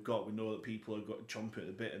squad that we've got. We know that people have got chomping at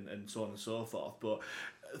the bit and so on and so forth. But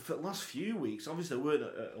for the last few weeks, obviously they weren't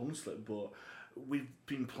at Unslip, but we've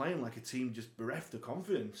been playing like a team just bereft of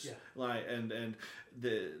confidence. Yeah. Like and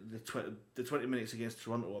the 20 minutes against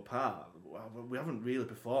Toronto apart, we haven't really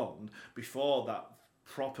performed before that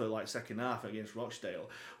proper second half against Rochdale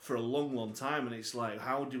for a long time, and it's like,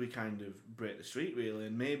 how do we kind of break the streak really,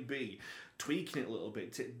 and maybe tweaking it a little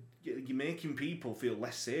bit you're making people feel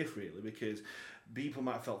less safe really, because people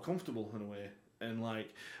might have felt comfortable in a way. And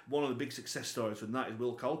one of the big success stories from that is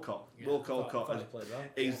Will Colcott. Yeah, Will Colcott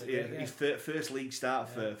is his first league start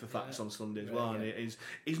for Facts on Sunday as well, and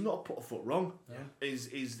he's not put a foot wrong. Yeah.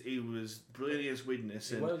 He was brilliant as Widnes.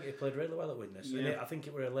 He played really well at Widnes. Yeah. I think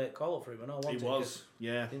it was a late call up for him. It was,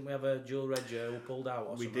 yeah. Didn't we have a dual reg who pulled out?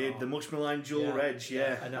 Or we something? did the much maligned dual reg,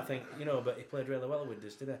 yeah. And I think but he played really well at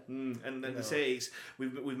Widnes, did he? And then they say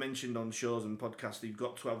we've mentioned on shows and podcasts, you've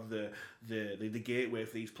got to have the gateway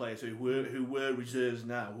for these players who were reserves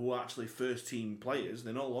now, who are actually first team players.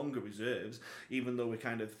 They're no longer reserves, even though we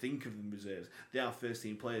kind of think of them reserves. They are first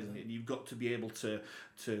team players, and you've got to be able to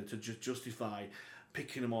just justify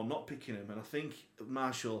picking them or not picking them. And I think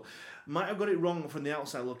Marshall might have got it wrong from the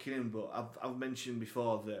outside looking in, but I've mentioned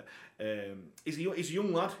before that he's a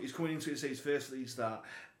young lad. He's coming into his first league start,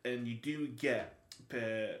 and you do get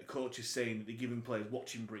coaches saying that they're giving players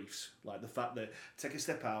watching briefs, like the fact that take a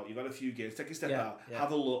step out, you've had a few games, take a step out,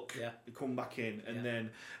 have a look, come back in, and then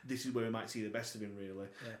this is where we might see the best of him really.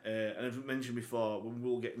 And I've mentioned before, when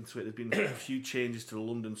we'll get into it, there's been a few changes to the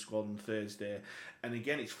London squad on Thursday, and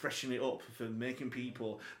again it's freshening it up for making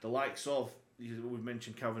people, the likes of, we've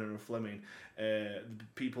mentioned Kavanagh and Fleming, the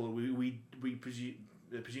people we presume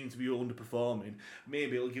to be underperforming,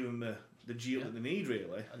 maybe it'll give them the geo that they need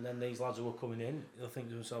really. And then these lads who are coming in, they'll think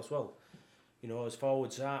to themselves, well, as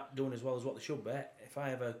forwards aren't doing as well as what they should be, if I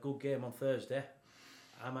have a good game on Thursday,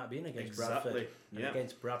 I might be in against Bradford. And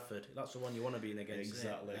against Bradford, that's the one you want to be in against.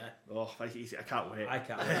 Exactly. Oh, I can't wait. I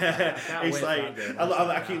can't wait. It's like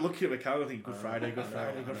I keep looking at the calendar, I think Good Friday.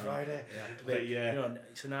 Yeah. But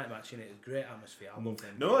it's a night match, isn't it? It's a great atmosphere.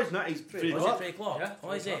 No, it's not. It's 3 o'clock. 3 o'clock? Yeah,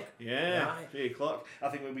 oh, is it? Yeah, right. 3 o'clock. I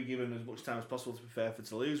think we'll be given as much time as possible to prepare for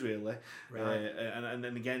Toulouse, really. Right. And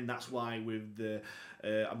then again, that's why with the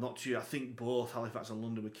I'm not sure. I think both Halifax and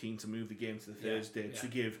London were keen to move the game to the Thursday to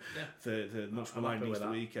give the much maligned Easter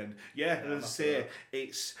weekend. Yeah, and as I say,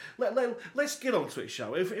 it's let's get on to it,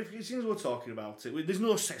 shall we? If it seems we're talking about it, there's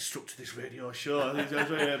no set structure to this radio show.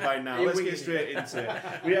 By now, let's get straight into it.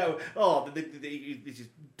 This is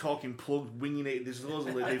talking plugged, winging it. There's loads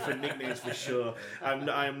of different nicknames for sure.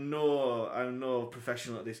 I'm no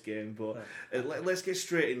professional at this game, but let's get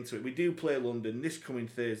straight into it. We do play London this coming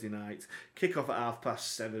Thursday night. Kick off at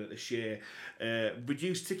 7:30 at the Shea.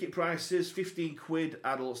 Reduced ticket prices, £15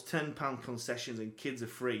 adults, £10 concessions, and kids are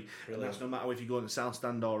free. Brilliant. And that's no matter if you go in the South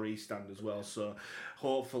Stand or East Stand as well. So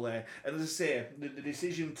hopefully, and as I say, the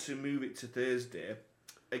decision to move it to Thursday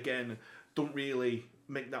again don't really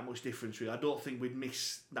make that much difference really. I don't think we'd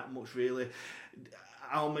miss that much really.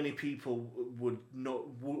 How many people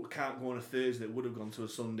can't go on a Thursday that would have gone to a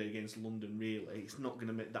Sunday against London really? It's not going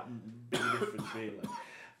to make that big a difference really.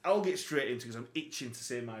 I'll get straight into because I'm itching to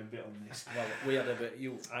say my bit on this. Well, we had a bit.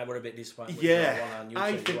 I were a bit disappointed.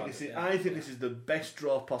 I think this is the best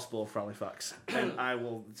draw possible for Halifax, and I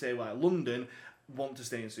will say why. London want to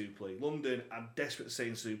stay in Super League. London are desperate to stay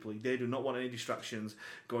in Super League. They do not want any distractions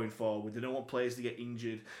going forward. They don't want players to get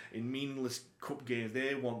injured in meaningless cup games.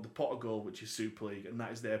 They want the pot of gold, which is Super League, and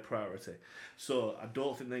that is their priority. So I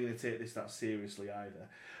don't think they're going to take this that seriously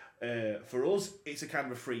either. For us, it's a kind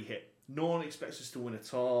of a free hit. No one expects us to win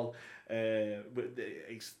at all. But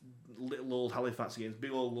it's little old Halifax against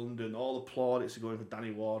big old London. All the plaudits are going for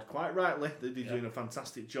Danny Ward. Quite rightly, they're doing a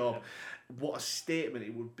fantastic job. What a statement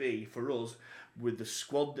it would be for us with the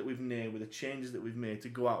squad that we've named, with the changes that we've made to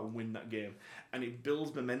go out and win that game. And it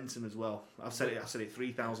builds momentum as well. I said it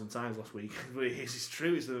 3,000 times last week. But it's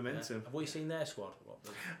true, it's the momentum. Yeah. Have we seen their squad?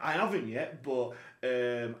 I haven't yet, but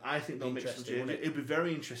I think they'll make some changes. It'll be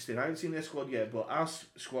very interesting. I haven't seen their squad yet, but our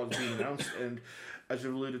squad's been announced, and as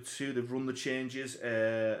I've alluded to, they've run the changes.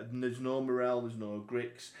 There's no Morel, there's no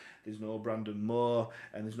Grix, there's no Brandon Moore,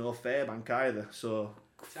 and there's no Fairbank either. So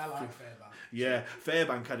I like Fairbank. Yeah,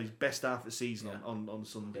 Fairbank had his best half of the season on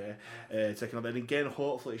Sunday, taking up. And again,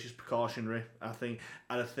 hopefully it's just precautionary. I think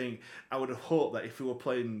I would have hoped that if we were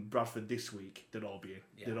playing Bradford this week, they'd all be in.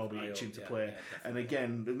 They'd all be itching to play. And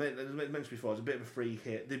again, as mentioned before, it's a bit of a free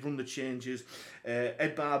hit. They've run the changes.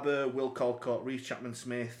 Ed Barber, Will Caldcott, Reece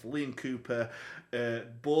Chapman-Smith, Liam Cooper,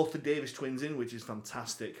 both the Davis twins in, which is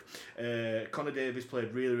fantastic. Connor Davis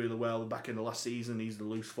played really, really well back in the last season. He's the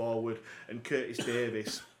loose forward. And Curtis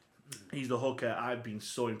Davis, he's the hooker. I've been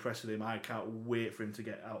so impressed with him. I can't wait for him to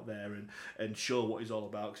get out there and show what he's all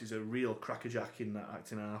about, because he's a real crackerjack in that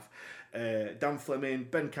acting half. Dan Fleming,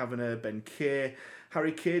 Ben Kavanagh, Ben Kay,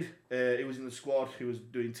 Harry Kidd, he was in the squad, he was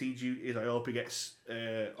doing T duties. I hope he gets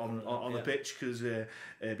on the pitch, because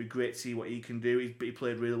it'd be great to see what he can do. He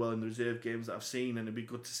played really well in the reserve games that I've seen, and it'd be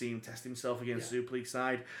good to see him test himself against the Super League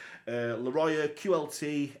side. Leroy,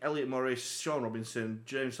 QLT, Elliot Morris, Sean Robinson,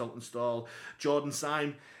 James Saltonstall, Jordan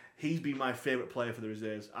Syme. He's been my favourite player for the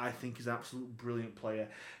reserves. I think he's an absolute brilliant player.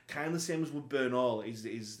 Kind of the same as with Bernal. He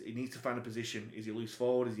needs to find a position. Is he loose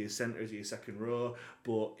forward? Is he a centre? Is he a second row?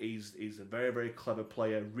 But he's a very, very clever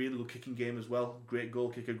player. Really good kicking game as well. Great goal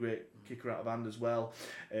kicker, great kicker out of hand as well.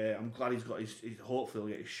 I'm glad he's got his hopefully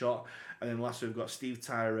he'll get his shot. And then lastly we've got Steve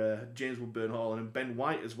Tyrer, James Woodburn-Hall, and Ben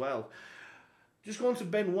White as well. Just going to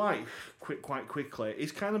Ben White quite quickly.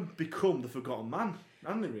 He's kind of become the forgotten man,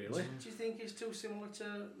 hasn't he, really? Do you think he's too similar to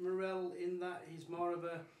Morel in that he's more of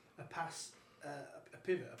a pass, a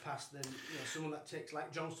pivot, a pass than someone that takes,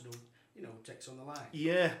 like Johnston, who takes on the line?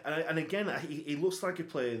 Yeah, and again, he looks like a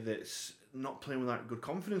player that's not playing with that good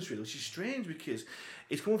confidence, really, which is strange, because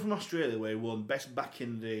he's coming from Australia, where he won best back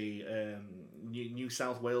in the New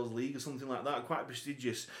South Wales League or something like that, quite a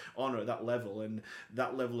prestigious honour at that level, and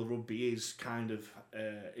that level of rugby is kind of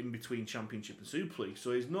in between Championship and Super League,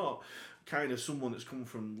 so he's not kind of someone that's come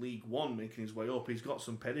from League One making his way up. He's got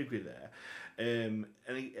some pedigree there, and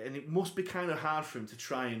it must be kind of hard for him to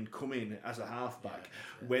try and come in as a halfback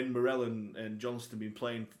when Morel and Johnston have been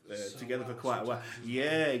playing together for quite a while.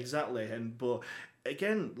 Yeah, exactly. But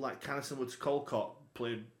again, like kind of similar to Caldcott,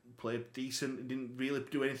 played decent, didn't really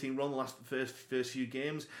do anything wrong the first few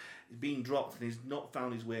games. He's been dropped and he's not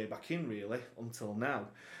found his way back in really until now.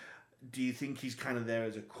 Do you think he's kind of there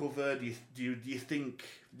as a cover? Do you think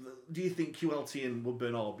QLT and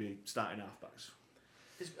Woodburn-Hall will be starting halfbacks?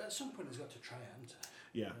 At some point, he's got to try, hasn't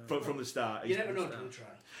he? Yeah, from the start. You never know until you try.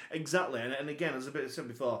 Exactly, and again, as I said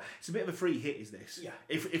before, it's a bit of a free hit, is this? Yeah.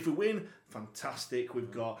 If we win, fantastic.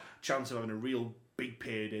 We've got a chance of having a real big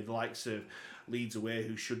payday, the likes of Leeds away,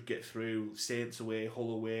 who should get through, Saints away,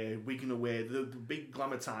 Hull away, Wigan away, the big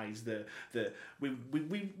glamour ties that we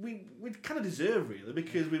kind of deserve, really,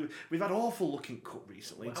 because we've had awful looking cup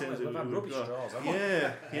recently. We've had rubbish draws, haven't we?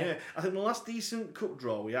 Yeah. I think the last decent cup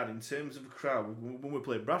draw we had in terms of a crowd when we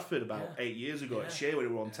played Bradford about 8 years ago at Shea when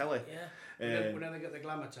we were on telly. We never get the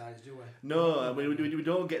glamour ties, do we? No, we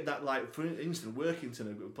don't get that. Like for instance,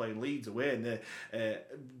 Workington are playing Leeds away, and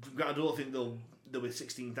I don't think there'll be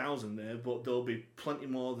 16,000 there, but there'll be plenty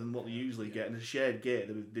more than what they usually get. And a shared gate,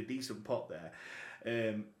 there'll be a decent pot there.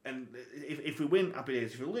 And if we win, happy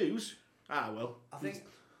days. If we lose, well. I think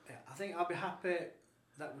I'll be happy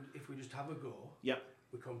that if we just have a go. Yep.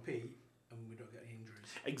 We compete and we don't get any injuries.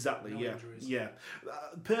 Exactly. No injuries. Yeah.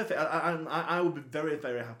 Perfect. I would be very,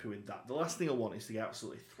 very happy with that. The last thing I want is to get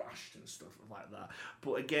absolutely thrashed and stuff like that.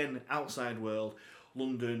 But again, outside world.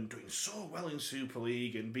 London doing so well in Super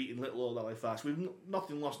League and beating little old Halifax. We've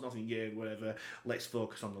nothing lost, nothing gained, whatever. Let's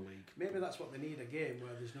focus on the league. Maybe that's what they need, a game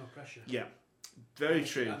where there's no pressure. Yeah, very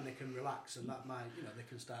true. And they can relax, and that might, they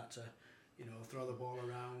can start to, throw the ball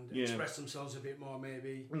around, express themselves a bit more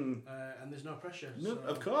maybe, and there's no pressure. No,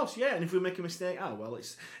 of course, yeah. And if we make a mistake,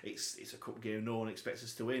 it's a cup game. No one expects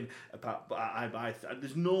us to win. But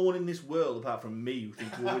there's no one in this world apart from me who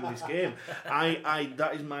thinks we'll win this game.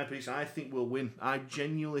 That is my prediction. I think we'll win. I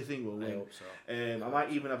genuinely think we'll win. I hope so. I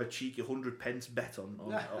might even have a cheeky 100p bet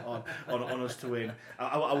on us to win.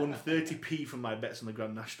 I won 30p from my bets on the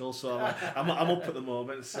Grand National, so I'm up at the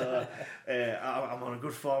moment. So I'm on a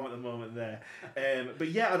good form at the moment there. But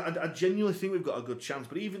yeah, I genuinely think we've got a good chance.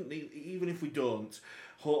 But even if we don't,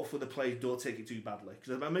 hopefully the players don't take it too badly.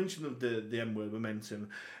 Because I mentioned the M word, momentum.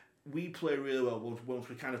 We play really well once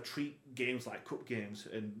we kind of treat games like cup games,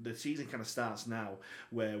 and the season kind of starts now,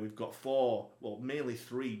 where we've got mainly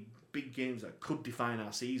 3 big games that could define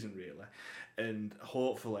our season really. And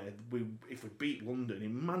hopefully, if we beat London,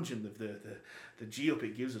 imagine the G-up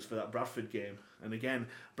it gives us for that Bradford game. And again,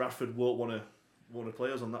 Bradford won't want to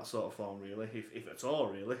play us on that sort of form, really, if at all,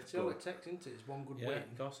 really. It's all it takes, isn't it? It's one good win.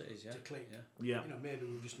 Of course it is, to click. Yeah. Maybe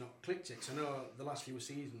we've just not clicked it. Because I know the last few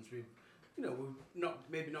seasons we've you know, we're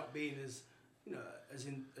maybe not being as, you know,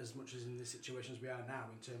 as much as in the situations we are now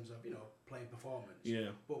in terms of, you know, playing performance. Yeah.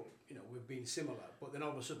 But, you know, we've been similar. But then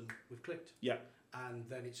all of a sudden we've clicked. Yeah. And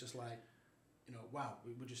then it's just like, you know, wow,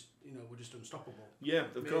 we're just unstoppable. Yeah,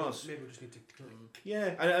 of course. Maybe we just need to click.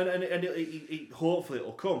 Yeah, and it hopefully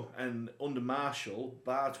it'll come. And under Marshall,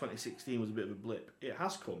 bar 2016 was a bit of a blip. It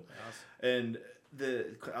has come. And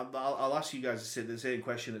I'll ask you guys the same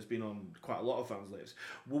question that's been on quite a lot of fans' lips.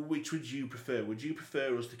 Which would you prefer? Would you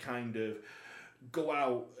prefer us to kind of go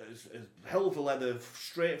out as hell of a leather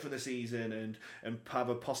straight for the season and have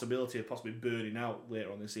a possibility of possibly burning out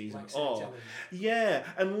later on the season? Yeah,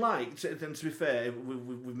 and to be fair,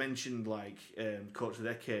 we've mentioned coach of the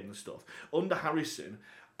decade and stuff. Under Harrison,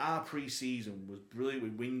 our pre-season was brilliant. We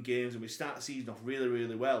win games and we start the season off really,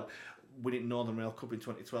 really well. Winning Northern Rail Cup in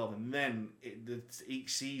 2012, and then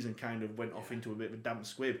each season kind of went off into a bit of a damp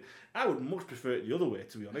squib. I would much prefer it the other way,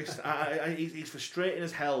 to be honest. It's frustrating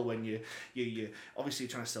as hell when you obviously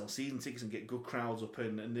trying to sell season tickets and get good crowds up,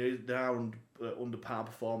 and they are under par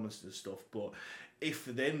performances and stuff. But if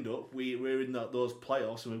they end up we're in those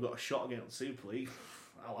playoffs and we've got a shot against the Super League,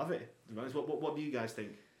 I'll have it. To be honest, what do you guys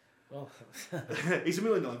think? Well, it's $1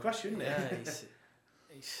 million question, isn't it?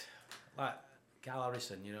 Yeah, it's like Carl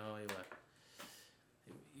Harrison, you know,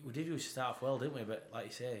 we did start off well, didn't we? But like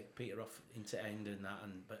you say, Peter off into end and that,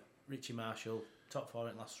 but Richie Marshall, top 4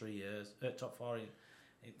 in the last 3 years, top 4 in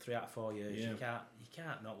 3 out of 4 years. Yeah. You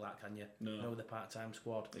can't knock that, can you? No. You know, with the part-time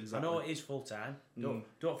squad. Exactly. I know it is full-time.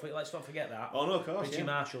 Let's not forget that. Oh no, of course. Richie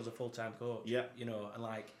Marshall's a full-time coach. Yeah. You know, and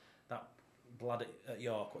like that blood at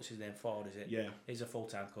York, what's his name? Ford, is it? Yeah. He's a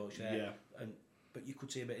full-time coach there. Yeah. But you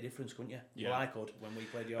could see a bit of difference, couldn't you? Yeah. Well, I could when we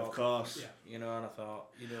played York. Of course. Yeah. You know, and I thought,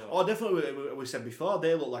 you know. Oh, definitely. We said before,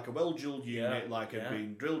 they look like a well-drilled unit, have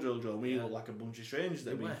been drill. We look like a bunch of strangers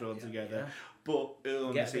that have been thrown together. Yeah. But early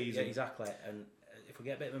on the season. Yeah, exactly. And if we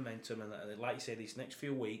get a bit of momentum, and like you say, these next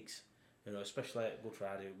few weeks, you know, especially at Good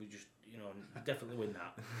Friday, we just, you know, definitely win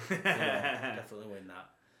that. Definitely win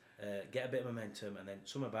that. Get a bit of momentum, and then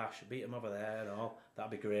Summer Bash, beat them over there and all.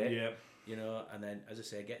 That'd be great. Yeah. You know, and then, as I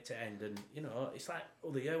say, get to end, and, you know, it's like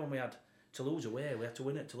other year when we had Toulouse away, we had to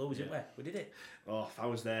win at Toulouse, didn't we? We did it. Oh, if I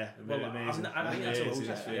was there, amazing. I've been at Toulouse,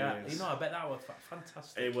 yeah. You know, I bet that was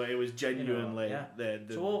fantastic. It was genuinely... You know,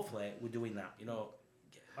 so hopefully we're doing that, you know.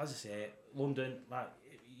 As I say, London, like,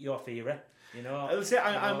 your theory, you know.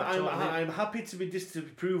 I'm happy to be just to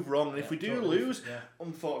prove wrong, and if we do lose,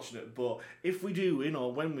 unfortunate. But if we do win,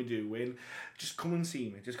 or when we do win, just come and see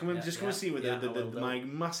me. Just come and see me with my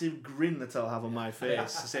massive grin that I'll have on my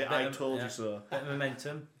face to say I told you so. Bit of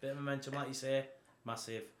momentum, like you say,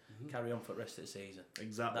 massive. Carry on for the rest of the season.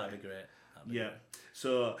 Exactly. That'd be great. Great.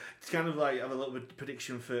 So it's kind of like have a little bit of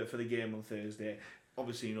prediction for the game on Thursday.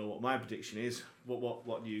 Obviously, you know what my prediction is.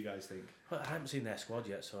 What do you guys think? Well, I haven't seen their squad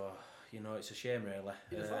yet, so you know it's a shame really.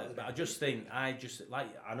 But I just think I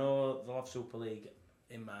know they'll have Super League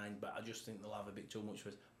in mind, but I just think they'll have a bit too much for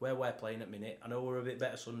us. Where we're playing at minute, I know we're a bit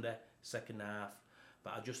better Sunday, second half,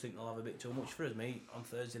 but I just think they'll have a bit too much for us, mate, on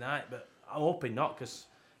Thursday night. But I'm hoping not, because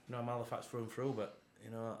you know I'm Halifax through and through. But you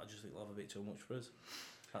know I just think they'll have a bit too much for us.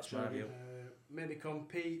 That's my view. Maybe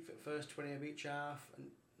compete for the first 20 of each half,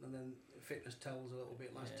 and then fitness tells a little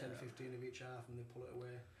bit, last 10 15 of each half, and they pull it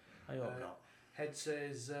away. I hope not. Head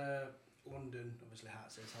says London, obviously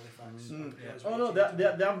Hart says Halifax. Oh no,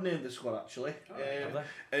 they have named the squad actually.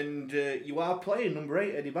 And you are playing number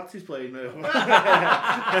 8, Eddie Batty's playing.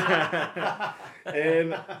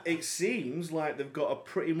 It seems like they've got a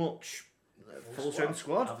pretty much full strength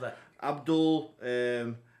squad. Have they? Abdul,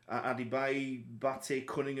 Adibai, Batty,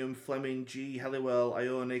 Cunningham, Fleming, G, Halliwell,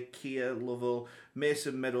 Ione, Kia, Lovell,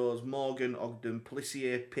 Mason Meadows, Morgan, Ogden,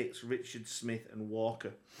 Pelissier, Pitts, Richard, Smith and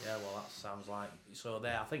Walker. Yeah, well that sounds like... So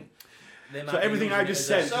there, I think... So everything I just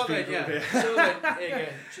said... So then, you're going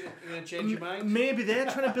to change your mind? Maybe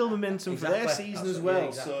they're trying to build momentum for their season as well.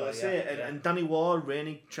 Exactly, so I say, and Danny Ward,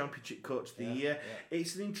 reigning championship coach of the year.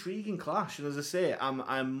 It's an intriguing clash, and as I say,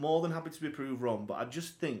 I'm more than happy to be proved wrong, but I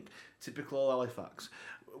just think, typical Halifax,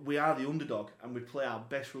 we are the underdog and we play our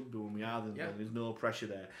best rugby when we are the underdog. There's no pressure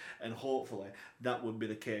there, and hopefully that would be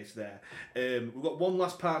the case there. We've got one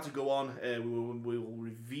last part to go on. We will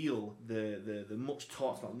reveal the much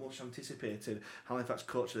talked about, much anticipated Halifax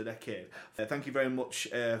Coach of the Decade. Thank you very much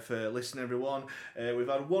for listening, everyone. We've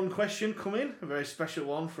had one question come in, a very special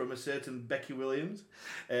one from a certain Becky Williams,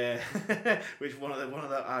 which one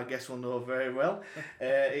of our guests will know very well.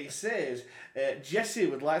 It says, Jesse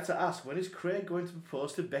would like to ask, when is Craig going to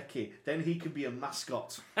propose to Becky? Then he can be a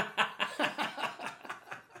mascot.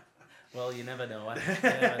 Well, you never know. You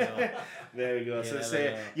never know. There we go. So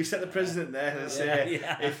say you set the precedent there. And say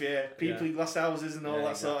if people in glass houses and all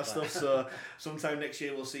that sort of stuff. So sometime next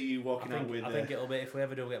year we'll see you walking out with. I think it'll be, if we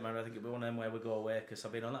ever do get married, I think it'll be one of them where we go away, because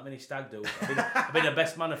I've been on that many stag do. I've been a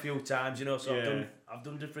best man a few times, you know. So I've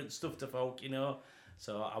done different stuff to folk, you know.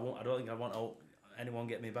 So I don't think I want anyone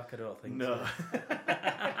get me back. I don't think. No. So.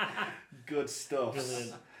 Good stuff.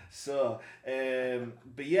 Brilliant. So,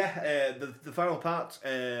 but yeah, the final part,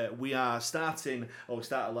 we are starting, or we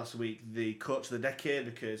started last week, the Coach of the Decade,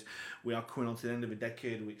 because we are coming on to the end of a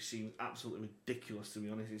decade, which seems absolutely ridiculous, to be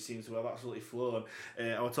honest. It seems to have absolutely flown.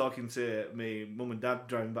 I was talking to my mum and dad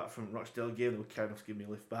driving back from Rochdale game. They were kind enough to give me a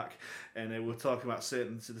lift back, and we were talking about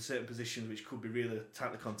certain positions which could be really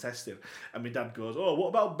tightly contested. And my dad goes, "Oh, what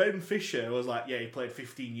about Ben Fisher?" I was like, "Yeah, he played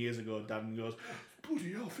 15 years ago." Dad, and goes,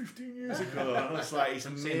 "Bloody hell, 15 years ago." And it's like, it's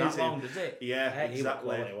amazing. That long, does it? Yeah,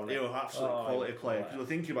 exactly. He was absolute quality player. Because we're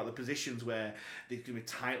thinking about the positions where they're going to be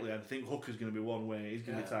tightly. I think Hooker's going to be one way. He's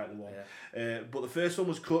going to be tightly one. Yeah. But the first one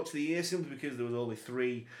was Coach of the Year, simply because there was only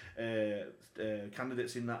 3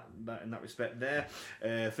 candidates in that respect there.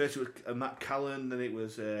 First it was Matt Callan, then it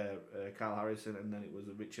was Carl Harrison, and then it was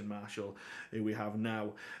Richard Marshall, who we have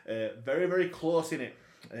now. Very, very close in it.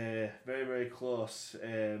 Very, very close.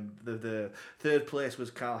 The third place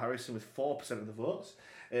was Carl Harrison with 4% of the votes.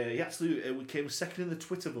 He actually came second in the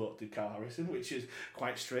Twitter vote, did Carl Harrison, which is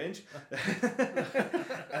quite strange.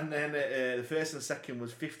 And then the first and the second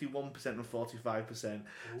was 51% and 45%.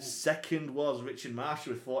 Ooh. Second was Richard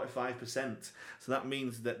Marshall with 45%. So that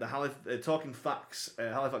means that the Talking Facts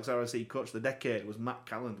Halifax RSC Coach of the Decade was Matt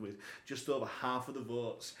Calland with just over half of the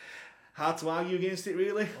votes. Hard to argue against it,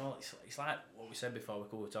 really. Well, it's like what we said before,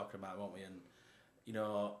 we were talking about, weren't we? And, you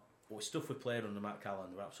know, stuff we played under Matt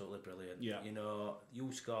Calland were absolutely brilliant. Yeah. You know,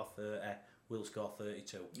 you score 30, we'll score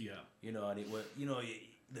 32. Yeah. You know, and it were, you know,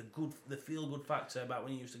 the feel good factor about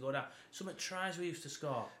when you used to go down. Some of the tries we used to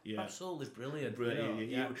score, absolutely brilliant. Brilliant.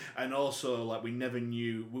 You know? And also, like, we never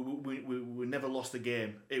knew, we never lost the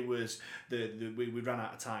game. It was we ran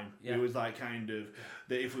out of time. Yeah. It was like kind of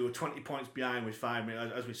that if we were 20 points behind with 5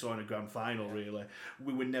 minutes, as we saw in the grand final, really,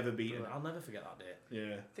 we would never beat them. I'll never forget that day.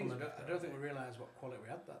 Yeah. I don't think we realised what quality we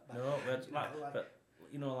had that. No, but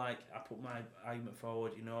you know, like, I put my argument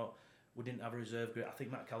forward. You know, we didn't have a reserve group. I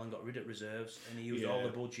think Matt Callan got rid of reserves and he used all the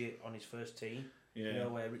budget on his first team. Yeah. You know,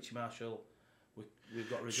 where Richie Marshall, we've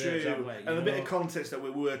got reserves, haven't we? And a bit of context that we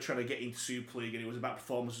were trying to get into Super League, and it was about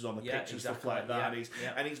performances on the pitch and stuff like that.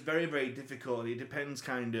 And it's very, very difficult. It depends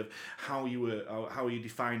kind of how you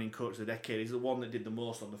defining Coach of the Decade. Is it the one that did the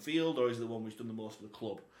most on the field, or is it the one which done the most for the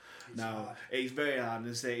club? It's very hard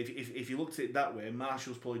to say. If you looked at it that way,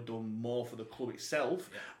 Marshall's probably done more for the club itself,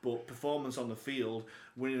 but performance on the field,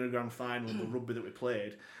 winning a grand final, and the rugby that we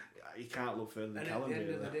played, you can't look further than Callan. At the end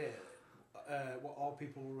of the day, what all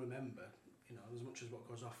people will remember, you know, as much as what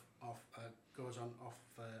goes off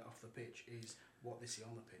the pitch, is what they see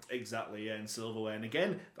on the pitch. Exactly, yeah, and silverware. And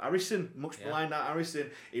again, Harrison, much maligned at Harrison,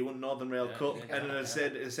 he won Northern Rail Cup, and I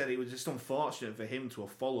said it was just unfortunate for him to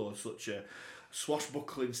have followed such a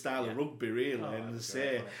swashbuckling style of rugby, really. And as I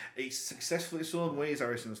say, it's successful in its own ways,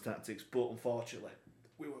 Harrison's tactics, but unfortunately,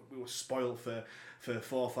 we were spoilt for 4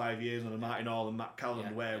 or 5 years under Martin Hall and Matt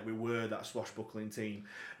Calland, where we were that swashbuckling team.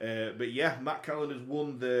 But yeah, Matt Calland has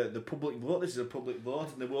won the public vote. This is a public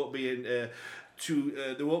vote, and there won't be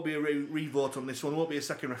there won't be a re-vote on this one. There won't be a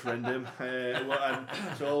second referendum.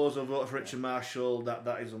 So all those who vote for Richard Marshall, that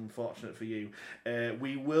is unfortunate for you.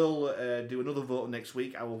 We will do another vote next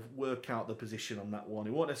week. I will work out the position on that one.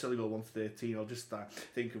 It won't necessarily go 1 to 13. I'll just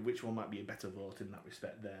think of which one might be a better vote in that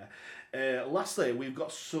respect there. Lastly, we've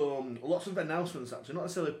got lots of announcements, actually. Not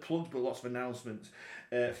necessarily plugs, but lots of announcements.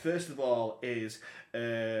 First of all is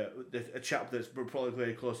a chap that's probably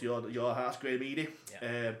very close to your heart, Graham Eady.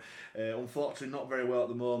 Yeah. Unfortunately, not very well at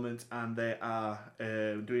the moment, and they are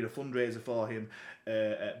doing a fundraiser for him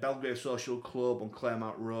at Belgrave Social Club on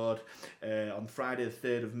Claremont Road on Friday the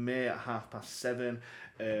 3rd of May at 7:30.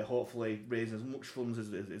 Hopefully raising as much funds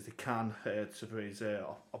as they can for his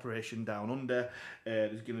Operation Down Under.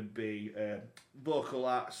 There's going to be vocal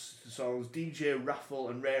acts, songs, DJ raffle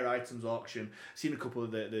and rare items auction. Seen a couple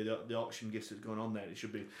of the auction gifts that's going on there. It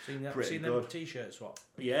should be pretty good. Them t-shirts, what?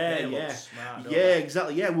 Yeah. Smart, yeah,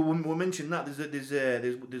 exactly. Yeah, we'll mention that.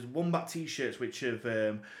 There's Wombat t-shirts which have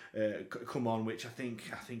come on, which I think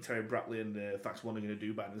Terry Brackley and Fax One are going to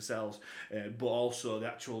do by themselves, but also the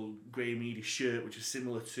actual Graham Eady shirt, which is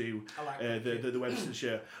similar to the Webster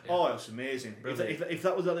shirt. Yeah. Oh, it's amazing! If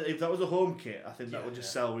that was a home kit, I think that would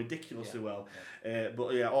just sell ridiculously well. Yeah.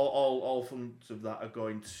 But yeah, all funds of that are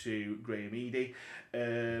going to Graham Eady.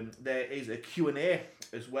 There is a Q&A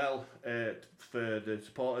as well for the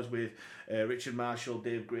supporters with Richard Marshall,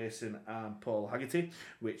 Dave Grayson and Paul Haggerty,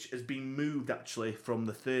 which has been moved actually from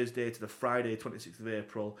the Thursday to the Friday 26th of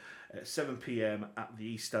April at 7 p.m. at the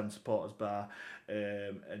East Stand Supporters Bar.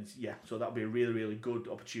 And yeah, so that'll be a really, really good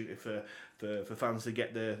opportunity for fans to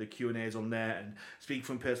get the Q&As on there and speak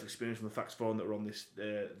from personal experience from the Fax Forum that were on this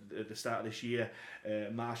at the start of this year.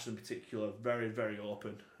 Marshall in particular, very, very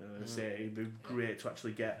open. Say it'd be great to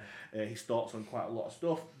actually get his thoughts on quite a lot of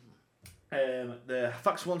stuff. The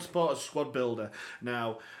Fax One Supporters Squad Builder.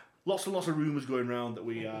 Now, lots and lots of rumours going around that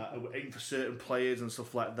we are aiming for certain players and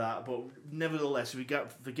stuff like that, but nevertheless, if we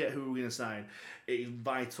forget who we're going to sign, it is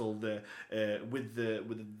vital that with the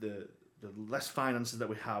less finances that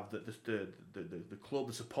we have, that the club,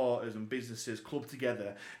 the supporters and businesses club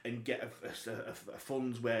together and get a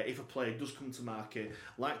funds where if a player does come to market,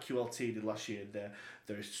 like QLT did last year, there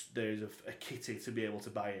is a kitty to be able to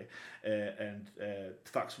buy it. And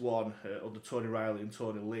Fax One under Tony Riley and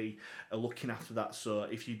Tony Lee are looking after that. So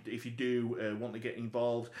if you do want to get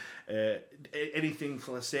involved, anything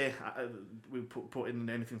for, let's say, we put in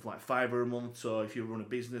anything for like £5 a month, or if you run a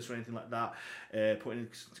business or anything like that, put in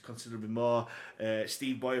considerably more.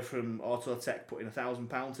 Steve Boyer from Autotech put in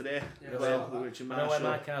 £1,000 today. Yeah, well, I know where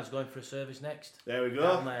my car's going for a service next. There we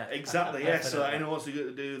go. Exactly. Yeah. So anyone wants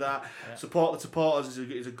to do that, support the supporters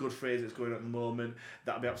is a good phrase that's going on at the moment.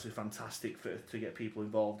 That'd be absolutely fantastic to get people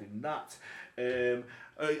involved in that.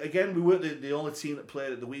 Again, we weren't the only team that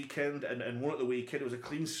played at the weekend, and won at the weekend. It was a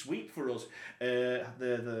clean sweep for us.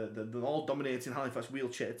 The all-dominating Halifax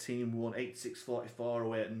wheelchair team won 86-44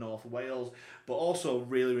 away at North Wales, but also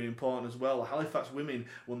really, really important as well, the Halifax women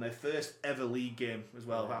won their first ever league game as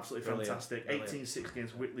well. Absolutely fantastic. 18-6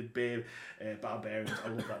 against Whitley Bay Barbarians. I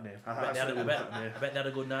love that name. I bet they had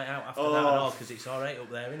a good night out after that and all, because it's alright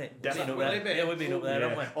up there, isn't it? Definitely. We've been up there,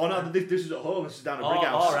 haven't we? Oh no, this is at home. This is down at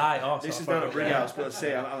Brighouse. All right. This is down at Brighouse, but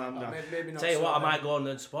say maybe not. Tell you what, I might go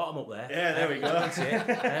and support them up there. Yeah, there we go. That's it.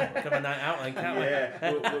 Have a night out then, can't we?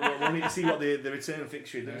 Yeah, we'll need to see what the return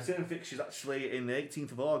fixture is. The return fixture is actually in the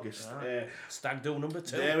 18th of August. Stag Do number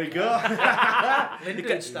 2. There we go.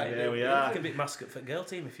 Linden Stag Do. There we are. You can be mascot for girl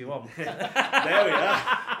team if you want. There we are.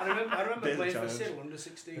 I remember playing for Sill under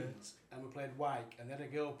 16s, and we played Wyke, and they had a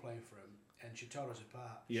girl playing for him, and she tore us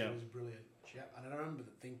apart. She was brilliant. And I remember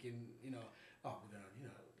thinking, we're gonna,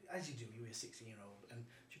 as you do, you were a 16-year-old, and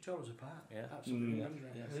she tore us apart. Yeah, absolutely.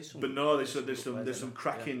 But no, there's some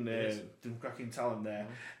cracking talent there,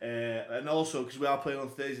 and also because we are playing on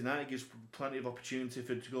Thursday night, it gives plenty of opportunity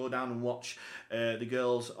to go down and watch the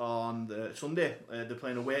girls on the Sunday. They're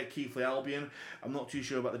playing away at Keighley Albion. I'm not too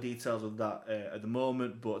sure about the details of that at the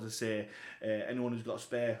moment, but as I say, anyone who's got a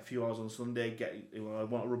spare few hours on Sunday,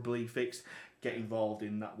 want a rugby league fixed, get involved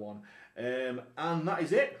in that one. And that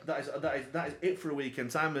is it. That is it for a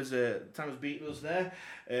weekend. Time has beaten us there.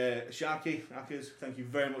 Sharky, Akers, thank you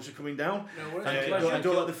very much for coming down. No worries.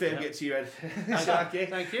 Don't let the fame get to your head, Sharky.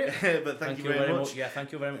 Thank you. But thank you very much. Yeah,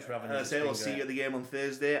 thank you very much for having us. I'll see you at the game on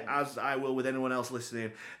Thursday, as I will with anyone else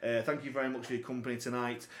listening. Thank you very much for your company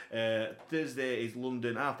tonight. Thursday is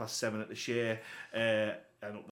London, 7:30 at the Share, and up